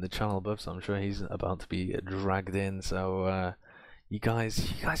in the channel above, so I'm sure he's about to be dragged in. So you guys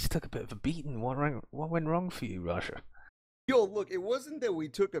took a bit of a beating. What went wrong for you, Raja? Yo, look, it wasn't that we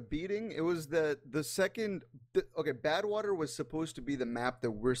took a beating, it was that Badwater was supposed to be the map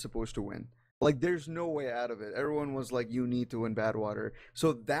that we're supposed to win. Like, there's no way out of it. Everyone was like, you need to win Badwater.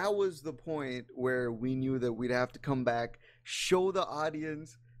 So that was the point where we knew that we'd have to come back, show the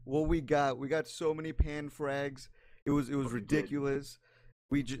audience what we got. We got so many pan frags. It was ridiculous.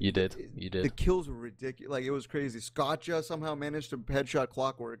 You did. The kills were ridiculous. Like, it was crazy. Scotcha somehow managed to headshot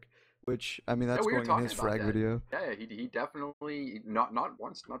Clockwork, which, I mean, that's going in his frag video. Yeah, he definitely, not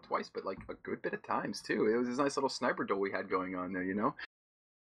once, not twice, but like a good bit of times too. It was this nice little sniper duel we had going on there,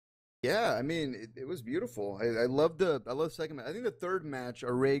 Yeah, I mean, it was beautiful. I love the second match. I think the third match,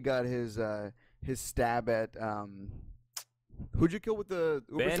 Array got his stab at who'd you kill with the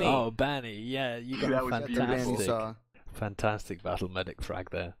Banny? Oh, Banny. Yeah, you got a fantastic battle medic frag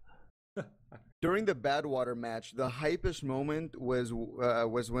there. During the Badwater match, the hypest moment was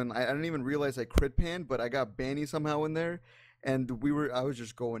when I didn't even realize I crit panned, but I got Banny somehow in there, and I was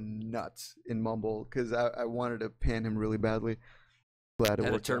just going nuts in Mumble because I wanted to pan him really badly. Glad it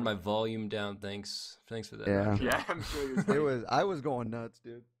had to turn my volume down. Thanks for that. Yeah, I'm sure I was going nuts,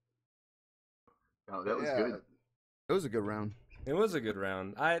 dude. Oh, that was good. It was a good round. It was a good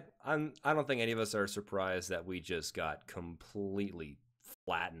round. I don't think any of us are surprised that we just got completely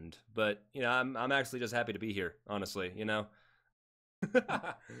flattened. But I'm actually just happy to be here. Honestly,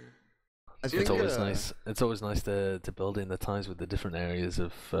 It's always nice. It's always nice to build in the ties with the different areas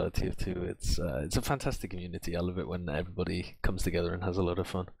of TF2. It's a fantastic community. I love it when everybody comes together and has a lot of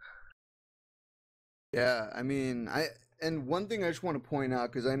fun. Yeah, I mean, and one thing I just want to point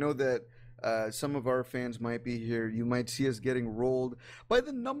out, because I know that Some of our fans might be here. You might see us getting rolled by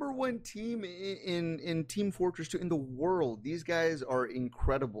the #1 team in Team Fortress 2 in the world. These guys are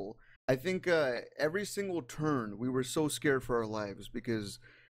incredible. I think every single turn we were so scared for our lives because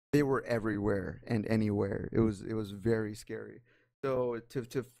they were everywhere and anywhere. It was very scary. So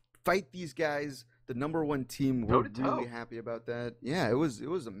to fight these guys, the #1 team, we're Toe-to-toe. really happy about that. Yeah, it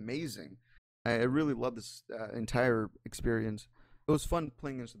was amazing. I really loved this entire experience. It was fun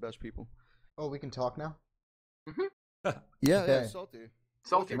playing against the best people. Oh, we can talk now? Yeah, yeah, Okay. Salty.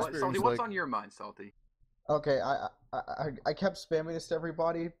 Salty, What's your Salty, experience what's like? on your mind, Salty? Okay, I kept spamming this to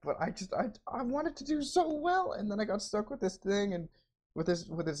everybody, but I wanted to do so well, and then I got stuck with this thing and with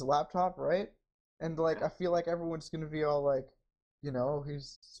this laptop, right? And like I feel like everyone's gonna be all like,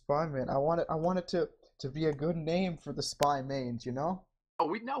 he's Spy Man. I want it to be a good name for the Spy Mains, you know? Oh,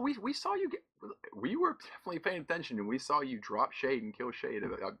 we saw you get. We were definitely paying attention, and we saw you drop Shade and kill Shade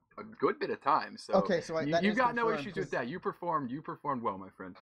a good bit of times. So Okay, so that you is got no confirmed, issues with 'cause- that. You performed well, my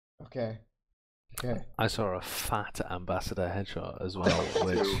friend. Okay. Okay. I saw a fat ambassador headshot as well,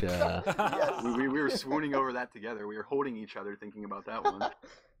 which We were swooning over that together. We were holding each other, thinking about that one.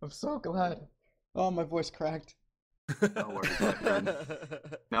 I'm so glad. Oh, my voice cracked. No worries, my friend.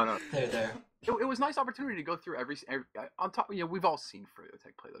 No. Hey there. It was a nice opportunity to go through every on top. We've all seen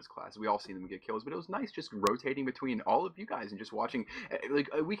Froyotech play those classes. We all seen them get kills, but it was nice just rotating between all of you guys and just watching.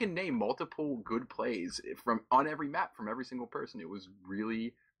 We can name multiple good plays on every map from every single person. It was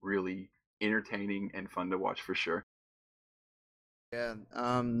really, really entertaining and fun to watch for sure. Yeah,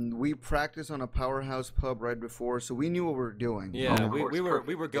 we practiced on a powerhouse pub right before, so we knew what we were doing. Yeah, of course, we were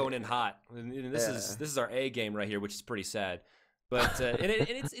perfect. going in hot. And this is our A game right here, which is pretty sad. But and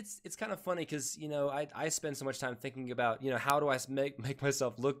it's kind of funny because I spend so much time thinking about how do I make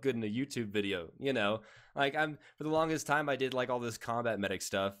myself look good in a YouTube video. Like for the longest time I did like all this combat medic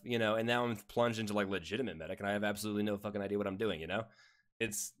stuff, and now I'm plunged into like legitimate medic, and I have absolutely no fucking idea what I'm doing.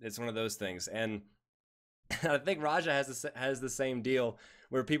 It's one of those things, and I think Raja has the same deal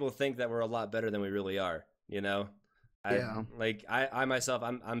where people think that we're a lot better than we really are. Yeah. I myself,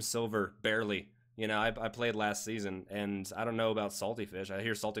 I'm silver barely. I played last season, and I don't know about Salty Fish. I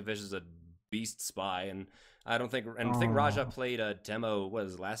hear Salty Fish is a beast spy, and I think Raja played a demo. What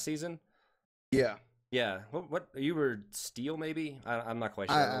was it, last season? Yeah. Yeah. What you were steel maybe? I'm not quite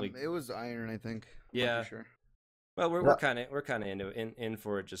sure. It was iron, I think. Yeah. Not too sure. Well, we're kind of in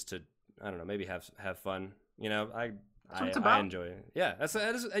for it just to, I don't know, maybe have fun. That's what it's I about. enjoy it. Yeah,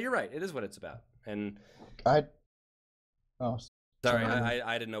 you're right. It is what it's about. And sorry,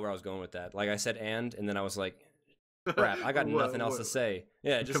 I didn't know where I was going with that. Like I said, and then I was like, crap, I got nothing else to say.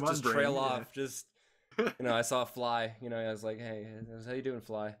 Yeah, just trail off. Just I saw a fly. I was like, hey, how you doing,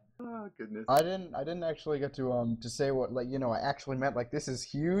 fly? Oh goodness. I didn't actually get to say what I actually meant. Like, this is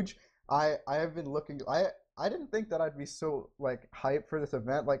huge. I have been looking. I didn't think that I'd be so like hyped for this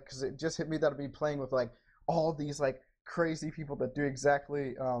event, like, because it just hit me that I'd be playing with like all these like crazy people that do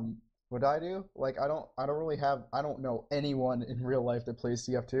exactly what I do. Like, I don't know anyone in real life that plays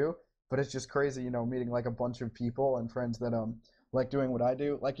CF2, but it's just crazy, meeting like a bunch of people and friends that like doing what I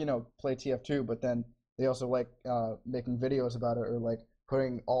do, like play TF2, but then they also like making videos about it, or like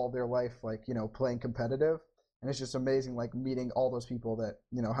putting all their life like playing competitive. And it's just amazing, like meeting all those people that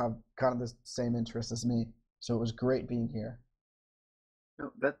have kind of the same interests as me. So it was great being here.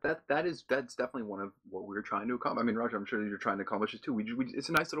 No, that's definitely one of what we're trying to accomplish. I mean, Roger, I'm sure you're trying to accomplish this too. It's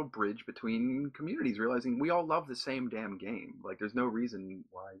a nice little bridge between communities, realizing we all love the same damn game. Like, there's no reason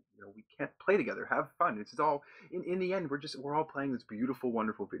why we can't play together, have fun. It's all in the end, we're all playing this beautiful,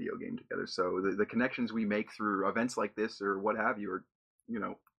 wonderful video game together. So the connections we make through events like this or what have you are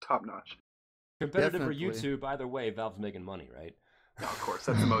top notch. Competitive Definitely. for YouTube, either way, Valve's making money, right? No, of course,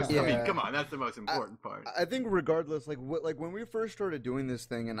 that's the most. I mean, Yeah. come on, that's the most important part. I think regardless, like when we first started doing this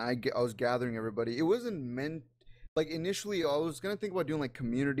thing, and I was gathering everybody, it wasn't meant. Like, initially, I was gonna think about doing like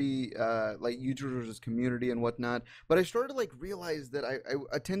community, like YouTubers community and whatnot. But I started like realize that I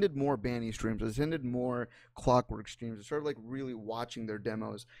attended more Banny streams, I attended more Clockwork streams. I started like really watching their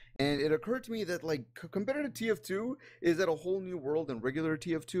demos, and it occurred to me that like competitive TF2 is at a whole new world than regular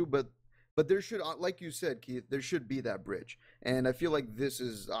TF2, but there should, like you said, Keith, there should be that bridge. And I feel like this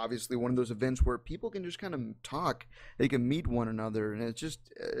is obviously one of those events where people can just kind of talk, they can meet one another, and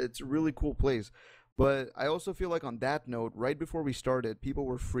it's a really cool place. But I also feel like on that note, right before we started, people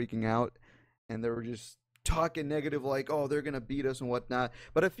were freaking out, and they were just talking negative, like, oh, they're going to beat us and whatnot.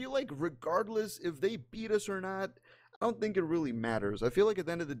 But I feel like regardless if they beat us or not, I don't think it really matters. I feel like at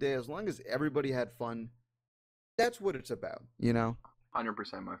the end of the day, as long as everybody had fun, that's what it's about,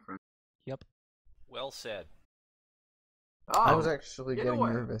 100%, my friend. Yep. Well said. I Oh, was actually get getting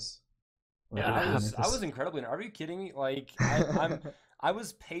away. nervous. Yeah, I was Ridiculous. incredibly. Are you kidding me? Like I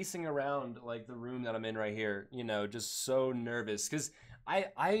was pacing around like the room that I'm in right here, you know, just so nervous because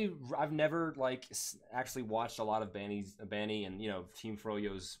I've never like actually watched a lot of Banny and Team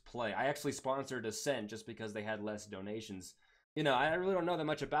Froyo's play. I actually sponsored Ascent just because they had less donations. You know, I really don't know that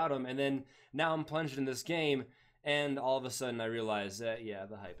much about them, and then now I'm plunged in this game, and all of a sudden I realize that yeah,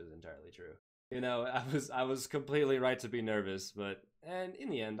 the hype is entirely true. You know, I was completely right to be nervous, but and in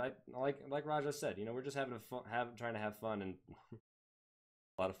the end, I like Raja said, you know, we're just having trying to have fun and a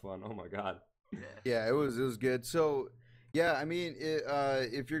lot of fun. Oh my god. Yeah, it was good. So, yeah, I mean,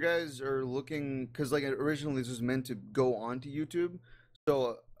 if you guys are looking, because like originally this was meant to go onto YouTube,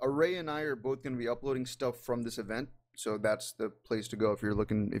 so Array and I are both going to be uploading stuff from this event. So that's the place to go if you're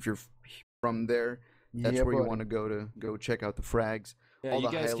looking, if you're from there. That's Yeah, where you buddy. want to go check out the frags, Yeah, all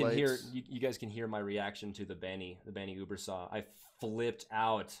you the guys can hear highlights. you guys can hear my reaction to the Banny Uber saw. I flipped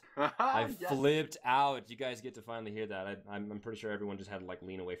out. I Yes. flipped out. You guys get to finally hear that. I'm pretty sure everyone just had to like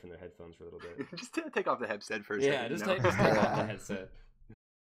lean away from their headphones for a little bit. Just take off the headset for a Yeah, second. just you know? take off the Yeah. headset.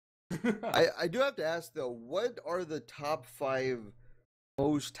 I do have to ask though, what are the top 5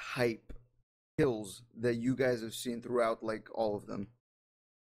 most hype kills that you guys have seen throughout like all of them?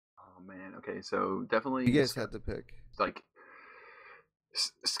 Oh man. Okay, so definitely You guys had to pick. like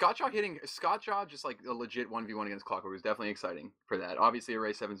Scotchaw just like a legit 1v1 against Clockwork was definitely exciting for that. Obviously,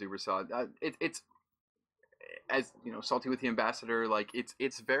 Array 7 Uber saw it's as you know, Salty with the Ambassador. Like it's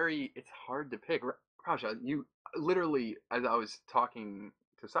hard to pick. Raja, you literally, as I was talking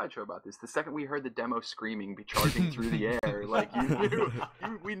to Sideshow about this, the second we heard the demo screaming, be charging through the air, like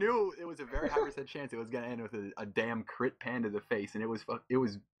we knew it was a very high percent chance it was gonna end with a damn crit pan to the face, and it was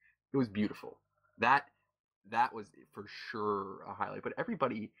beautiful. That was for sure a highlight. But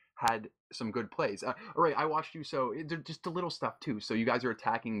everybody had some good plays. All right, I watched you. So they're just the little stuff too. So you guys are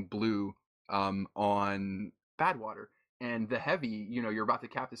attacking blue on Badwater. And the heavy, you're about to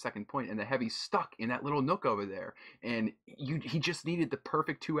cap the second point, and the heavy stuck in that little nook over there. And he just needed the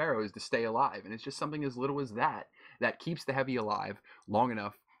perfect 2 arrows to stay alive. And it's just something as little as that keeps the heavy alive long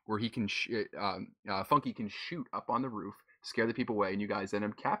enough where he can Funky can shoot up on the roof, scare the people away, and you guys end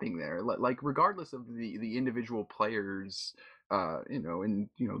up capping there. Like regardless of the individual players, and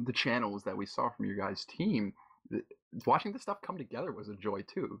the channels that we saw from your guys' team, watching the stuff come together was a joy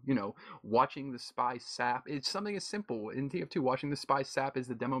too. Watching the spy sap, it's something as simple in TF2. Watching the spy sap as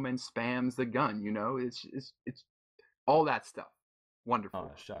the demo man spams the gun. It's all that stuff. Wonderful.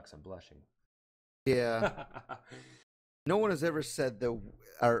 Oh shucks, I'm blushing. Yeah. No one has ever said that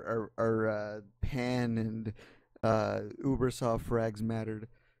our pan and Ubersoft frags mattered.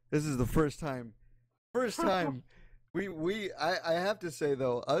 This is the first time. I have to say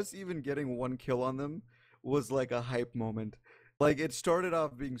though, us even getting 1 kill on them was like a hype moment. Like it started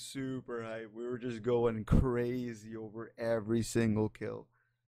off being super hype. We were just going crazy over every single kill.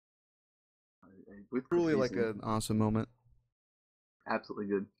 Truly like an awesome moment. Absolutely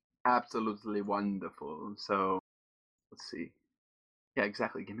good. Absolutely wonderful. So let's see. Yeah,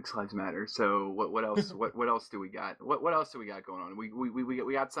 exactly. Gimmicks lives matter. So what else? what else do we got? What else do we got going on? We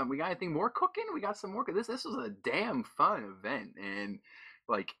got some. We got anything more cooking? We got some more. This was a damn fun event, and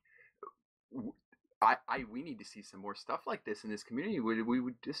like we need to see some more stuff like this in this community.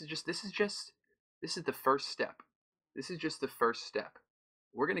 This is the first step. This is just the first step.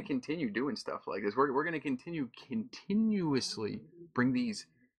 We're gonna continue doing stuff like this. We're gonna continuously bring these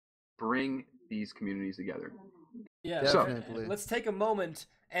communities together. Yeah, Definitely. let's take a moment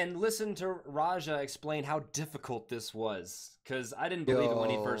and listen to Raja explain how difficult this was, because I didn't believe it when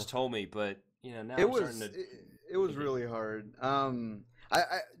he first told me, but now it I'm was starting to. it was really hard.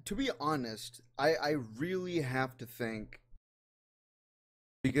 I to be honest, I really have to think,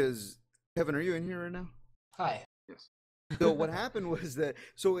 because Kevin, are you in here right now? Hi. Yes. So what happened was that,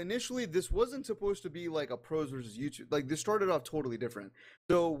 so initially this wasn't supposed to be like a pros versus YouTube. Like this started off totally different.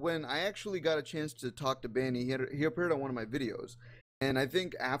 So when I actually got a chance to talk to Banny, he appeared on one of my videos. And I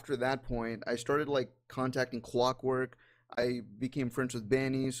think after that point, I started like contacting Clockwork. I became friends with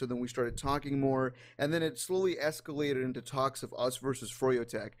Banny, so then we started talking more, and then it slowly escalated into talks of us versus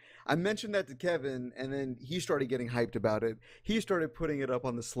Froyotech. I mentioned that to Kevin, and then he started getting hyped about it. He started putting it up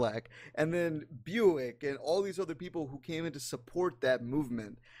on the Slack, and then BUICK and all these other people who came in to support that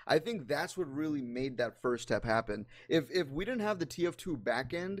movement. I think that's what really made that first step happen. If we didn't have the TF2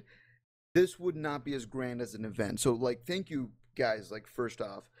 backend, this would not be as grand as an event. So like, thank you guys, like first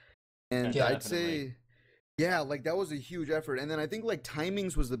off. And Yeah, I'd definitely. say, yeah, like that was a huge effort. And then I think like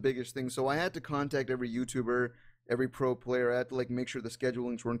timings was the biggest thing. So I had to contact every YouTuber, every pro player. I had to like make sure the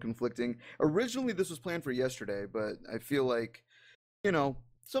schedulings weren't conflicting. Originally, this was planned for yesterday, but I feel like,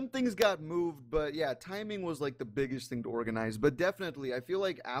 some things got moved, but yeah, timing was like the biggest thing to organize. But definitely, I feel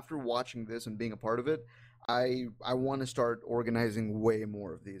like after watching this and being a part of it, I want to start organizing way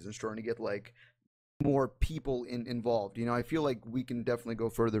more of these and starting to get like more people involved. You know, I feel like we can definitely go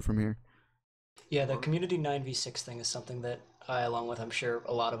further from here. Yeah, the community 9v6 thing is something that I, along with I'm sure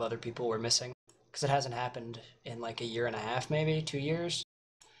a lot of other people, were missing because it hasn't happened in like a year and a half, maybe 2 years.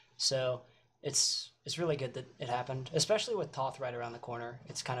 So it's really good that it happened, especially with Toth right around the corner.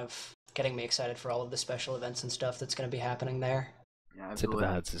 It's kind of getting me excited for all of the special events and stuff that's going to be happening there. Yeah, Tip of the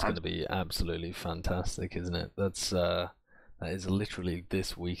Hats is going to be absolutely fantastic, isn't it? That is literally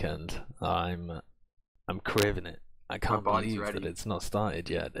this weekend. I'm craving it. I can't believe that it's not started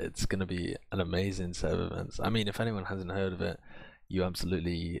yet. It's going to be an amazing set of events. I mean, if anyone hasn't heard of it, you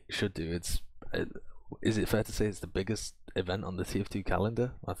absolutely should do. Is it fair to say it's the biggest event on the TF2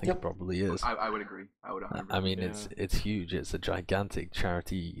 calendar? I think it probably is. I would agree. I would 100%. I mean, it's huge. It's a gigantic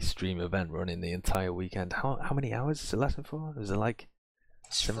charity stream event running the entire weekend. How many hours is it lasting for? Is it like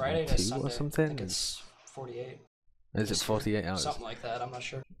It's Friday to Sunday. or something? I think it's 48. Is it 48 hours? Something like that. I'm not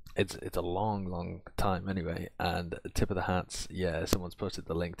sure. It's a long time anyway. And Tip of the Hats, yeah, someone's posted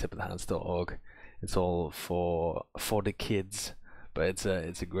the link, tipofthehats.org. It's all for the kids. But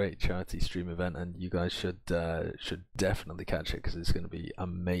it's a great charity stream event, and you guys should definitely catch it because it's going to be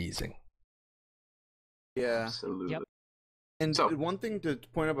amazing. Yeah, absolutely. Yep. And one thing to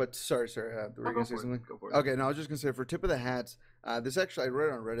point out about, sorry, were you gonna say something? Go for it. Okay, no, I was just gonna say for Tip of the Hats, this actually I read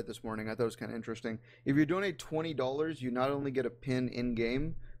it on Reddit this morning. I thought it was kind of interesting. If you donate $20, you not only get a pin in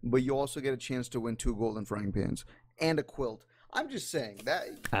game, but you also get a chance to win 2 golden frying pans and a quilt. I'm just saying that.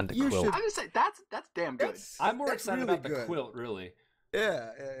 And a quilt. I'm just saying that's damn good. I'm more excited really about the good. quilt, really.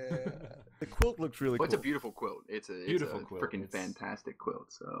 Yeah. The quilt looks really cool. It's a beautiful quilt. It's a Beautiful quilt. freaking It's- fantastic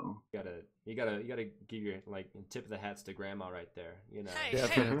quilt. So You gotta give your like tip of the hats to grandma right there. You know. Hey,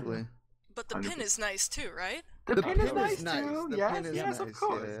 Definitely. But the pin is nice too, right? the pin is pin nice is nice. too. The Yes, pin is yes, nice. of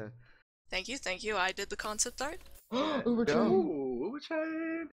course. Yeah. Thank you. I did the concept art. Ooh,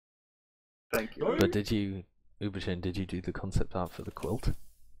 Uberchain. Thank you. But Uberchain, did you do the concept art for the quilt?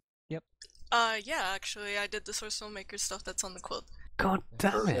 Yeah, actually, I did the Source Filmmaker stuff that's on the quilt. God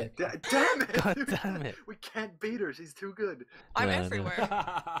damn it! Damn it! God damn it! We can't beat her. She's too good. I'm Yeah, I know. everywhere.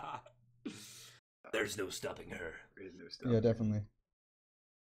 There's no stopping her. There is no stuff. Yeah, definitely.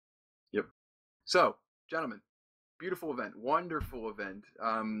 So, gentlemen, beautiful event, wonderful event.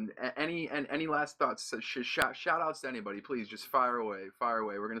 Any last thoughts? Shout outs to anybody, please. Just fire away.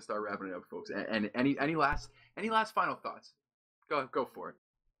 We're gonna start wrapping it up, folks. And any last final thoughts? Go for it.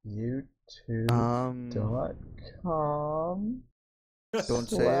 YouTube.com. Don't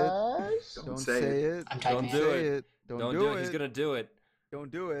say it. Don't say it. I'm Don't typing do it. it. Don't do it. He's gonna do it.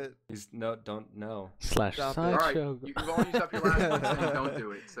 Don't do it. Don't know. / Stop it. All right, Sideshow. you've only used up your last one, so don't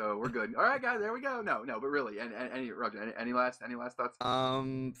do it. So we're good. All right, guys, there we go. No, but really, Roger, any last thoughts?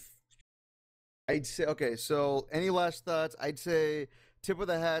 I'd say okay. So any last thoughts? I'd say Tip of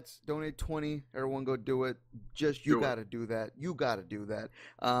the Hats. Donate 20. Everyone go do it. You gotta do that. You gotta do that.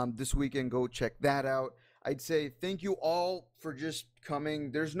 This weekend, go check that out. I'd say thank you all for just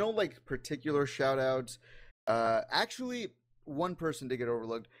coming. There's no like particular shout outs. Actually, one person did get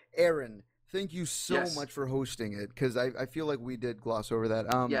overlooked. Aaron, thank you so much for hosting it because I feel like we did gloss over that.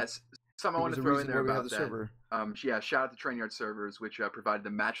 Yes. Something I want to throw in there about that. Server. Shout out to Trainyard Servers, which provided the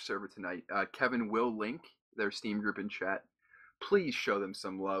match server tonight. Kevin will link their Steam group in chat. Please show them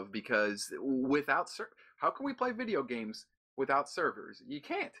some love because how can we play video games without servers? You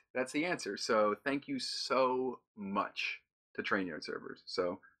can't. That's the answer. So thank you so much to Trainyard Servers.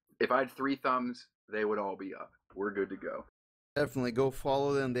 So if I had 3 thumbs, they would all be up. We're good to go. Definitely go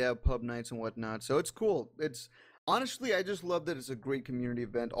follow them. They have pub nights and whatnot. So it's cool. It's honestly, I just love that it's a great community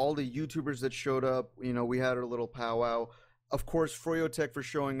event. All the YouTubers that showed up, we had our little powwow. Of course, Froyotech for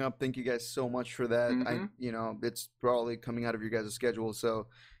showing up. Thank you guys so much for that. It's probably coming out of your guys' schedule, so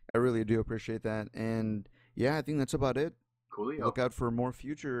I really do appreciate that. And yeah, I think that's about it. Coolio. Look out for more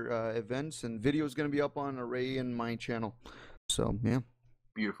future events and videos going to be up on Array and my channel. So yeah,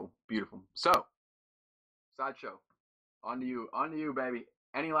 beautiful. So, Sideshow, on to you, baby.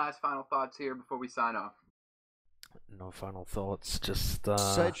 Any last final thoughts here before we sign off? No final thoughts. Just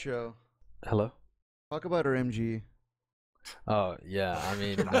Sideshow. Hello. Talk about our MG. Oh yeah, I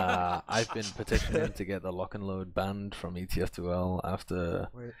mean, I've been petitioning to get the lock and load banned from ETF2L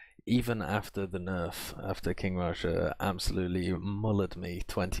even after the nerf, after King Russia absolutely mullered me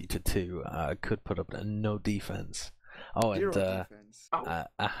 20-2. Could put up no defense. Oh, and Zero defense.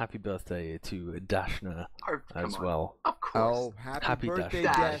 a happy birthday to Dashner Come as on. well. Of course. Oh, happy, Happy birthday,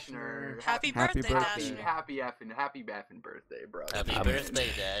 Dashner. Dashner. Happy Happy birthday, birthday. Dashner. Happy baffin' birthday, brother. Happy birthday,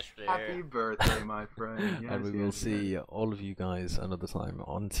 Dashner. Happy birthday, my friend. Yes, And we will see all of you guys another time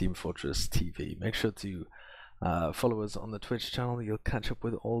on Team Fortress TV. Make sure to follow us on the Twitch channel. You'll catch up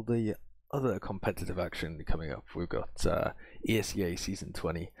with all the other competitive action coming up. We've got ESEA Season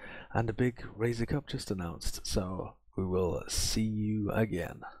 20 and a big Razor Cup just announced. So we will see you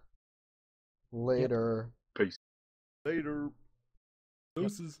again. Later. Peace. Later.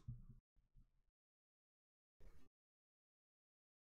 Deuces.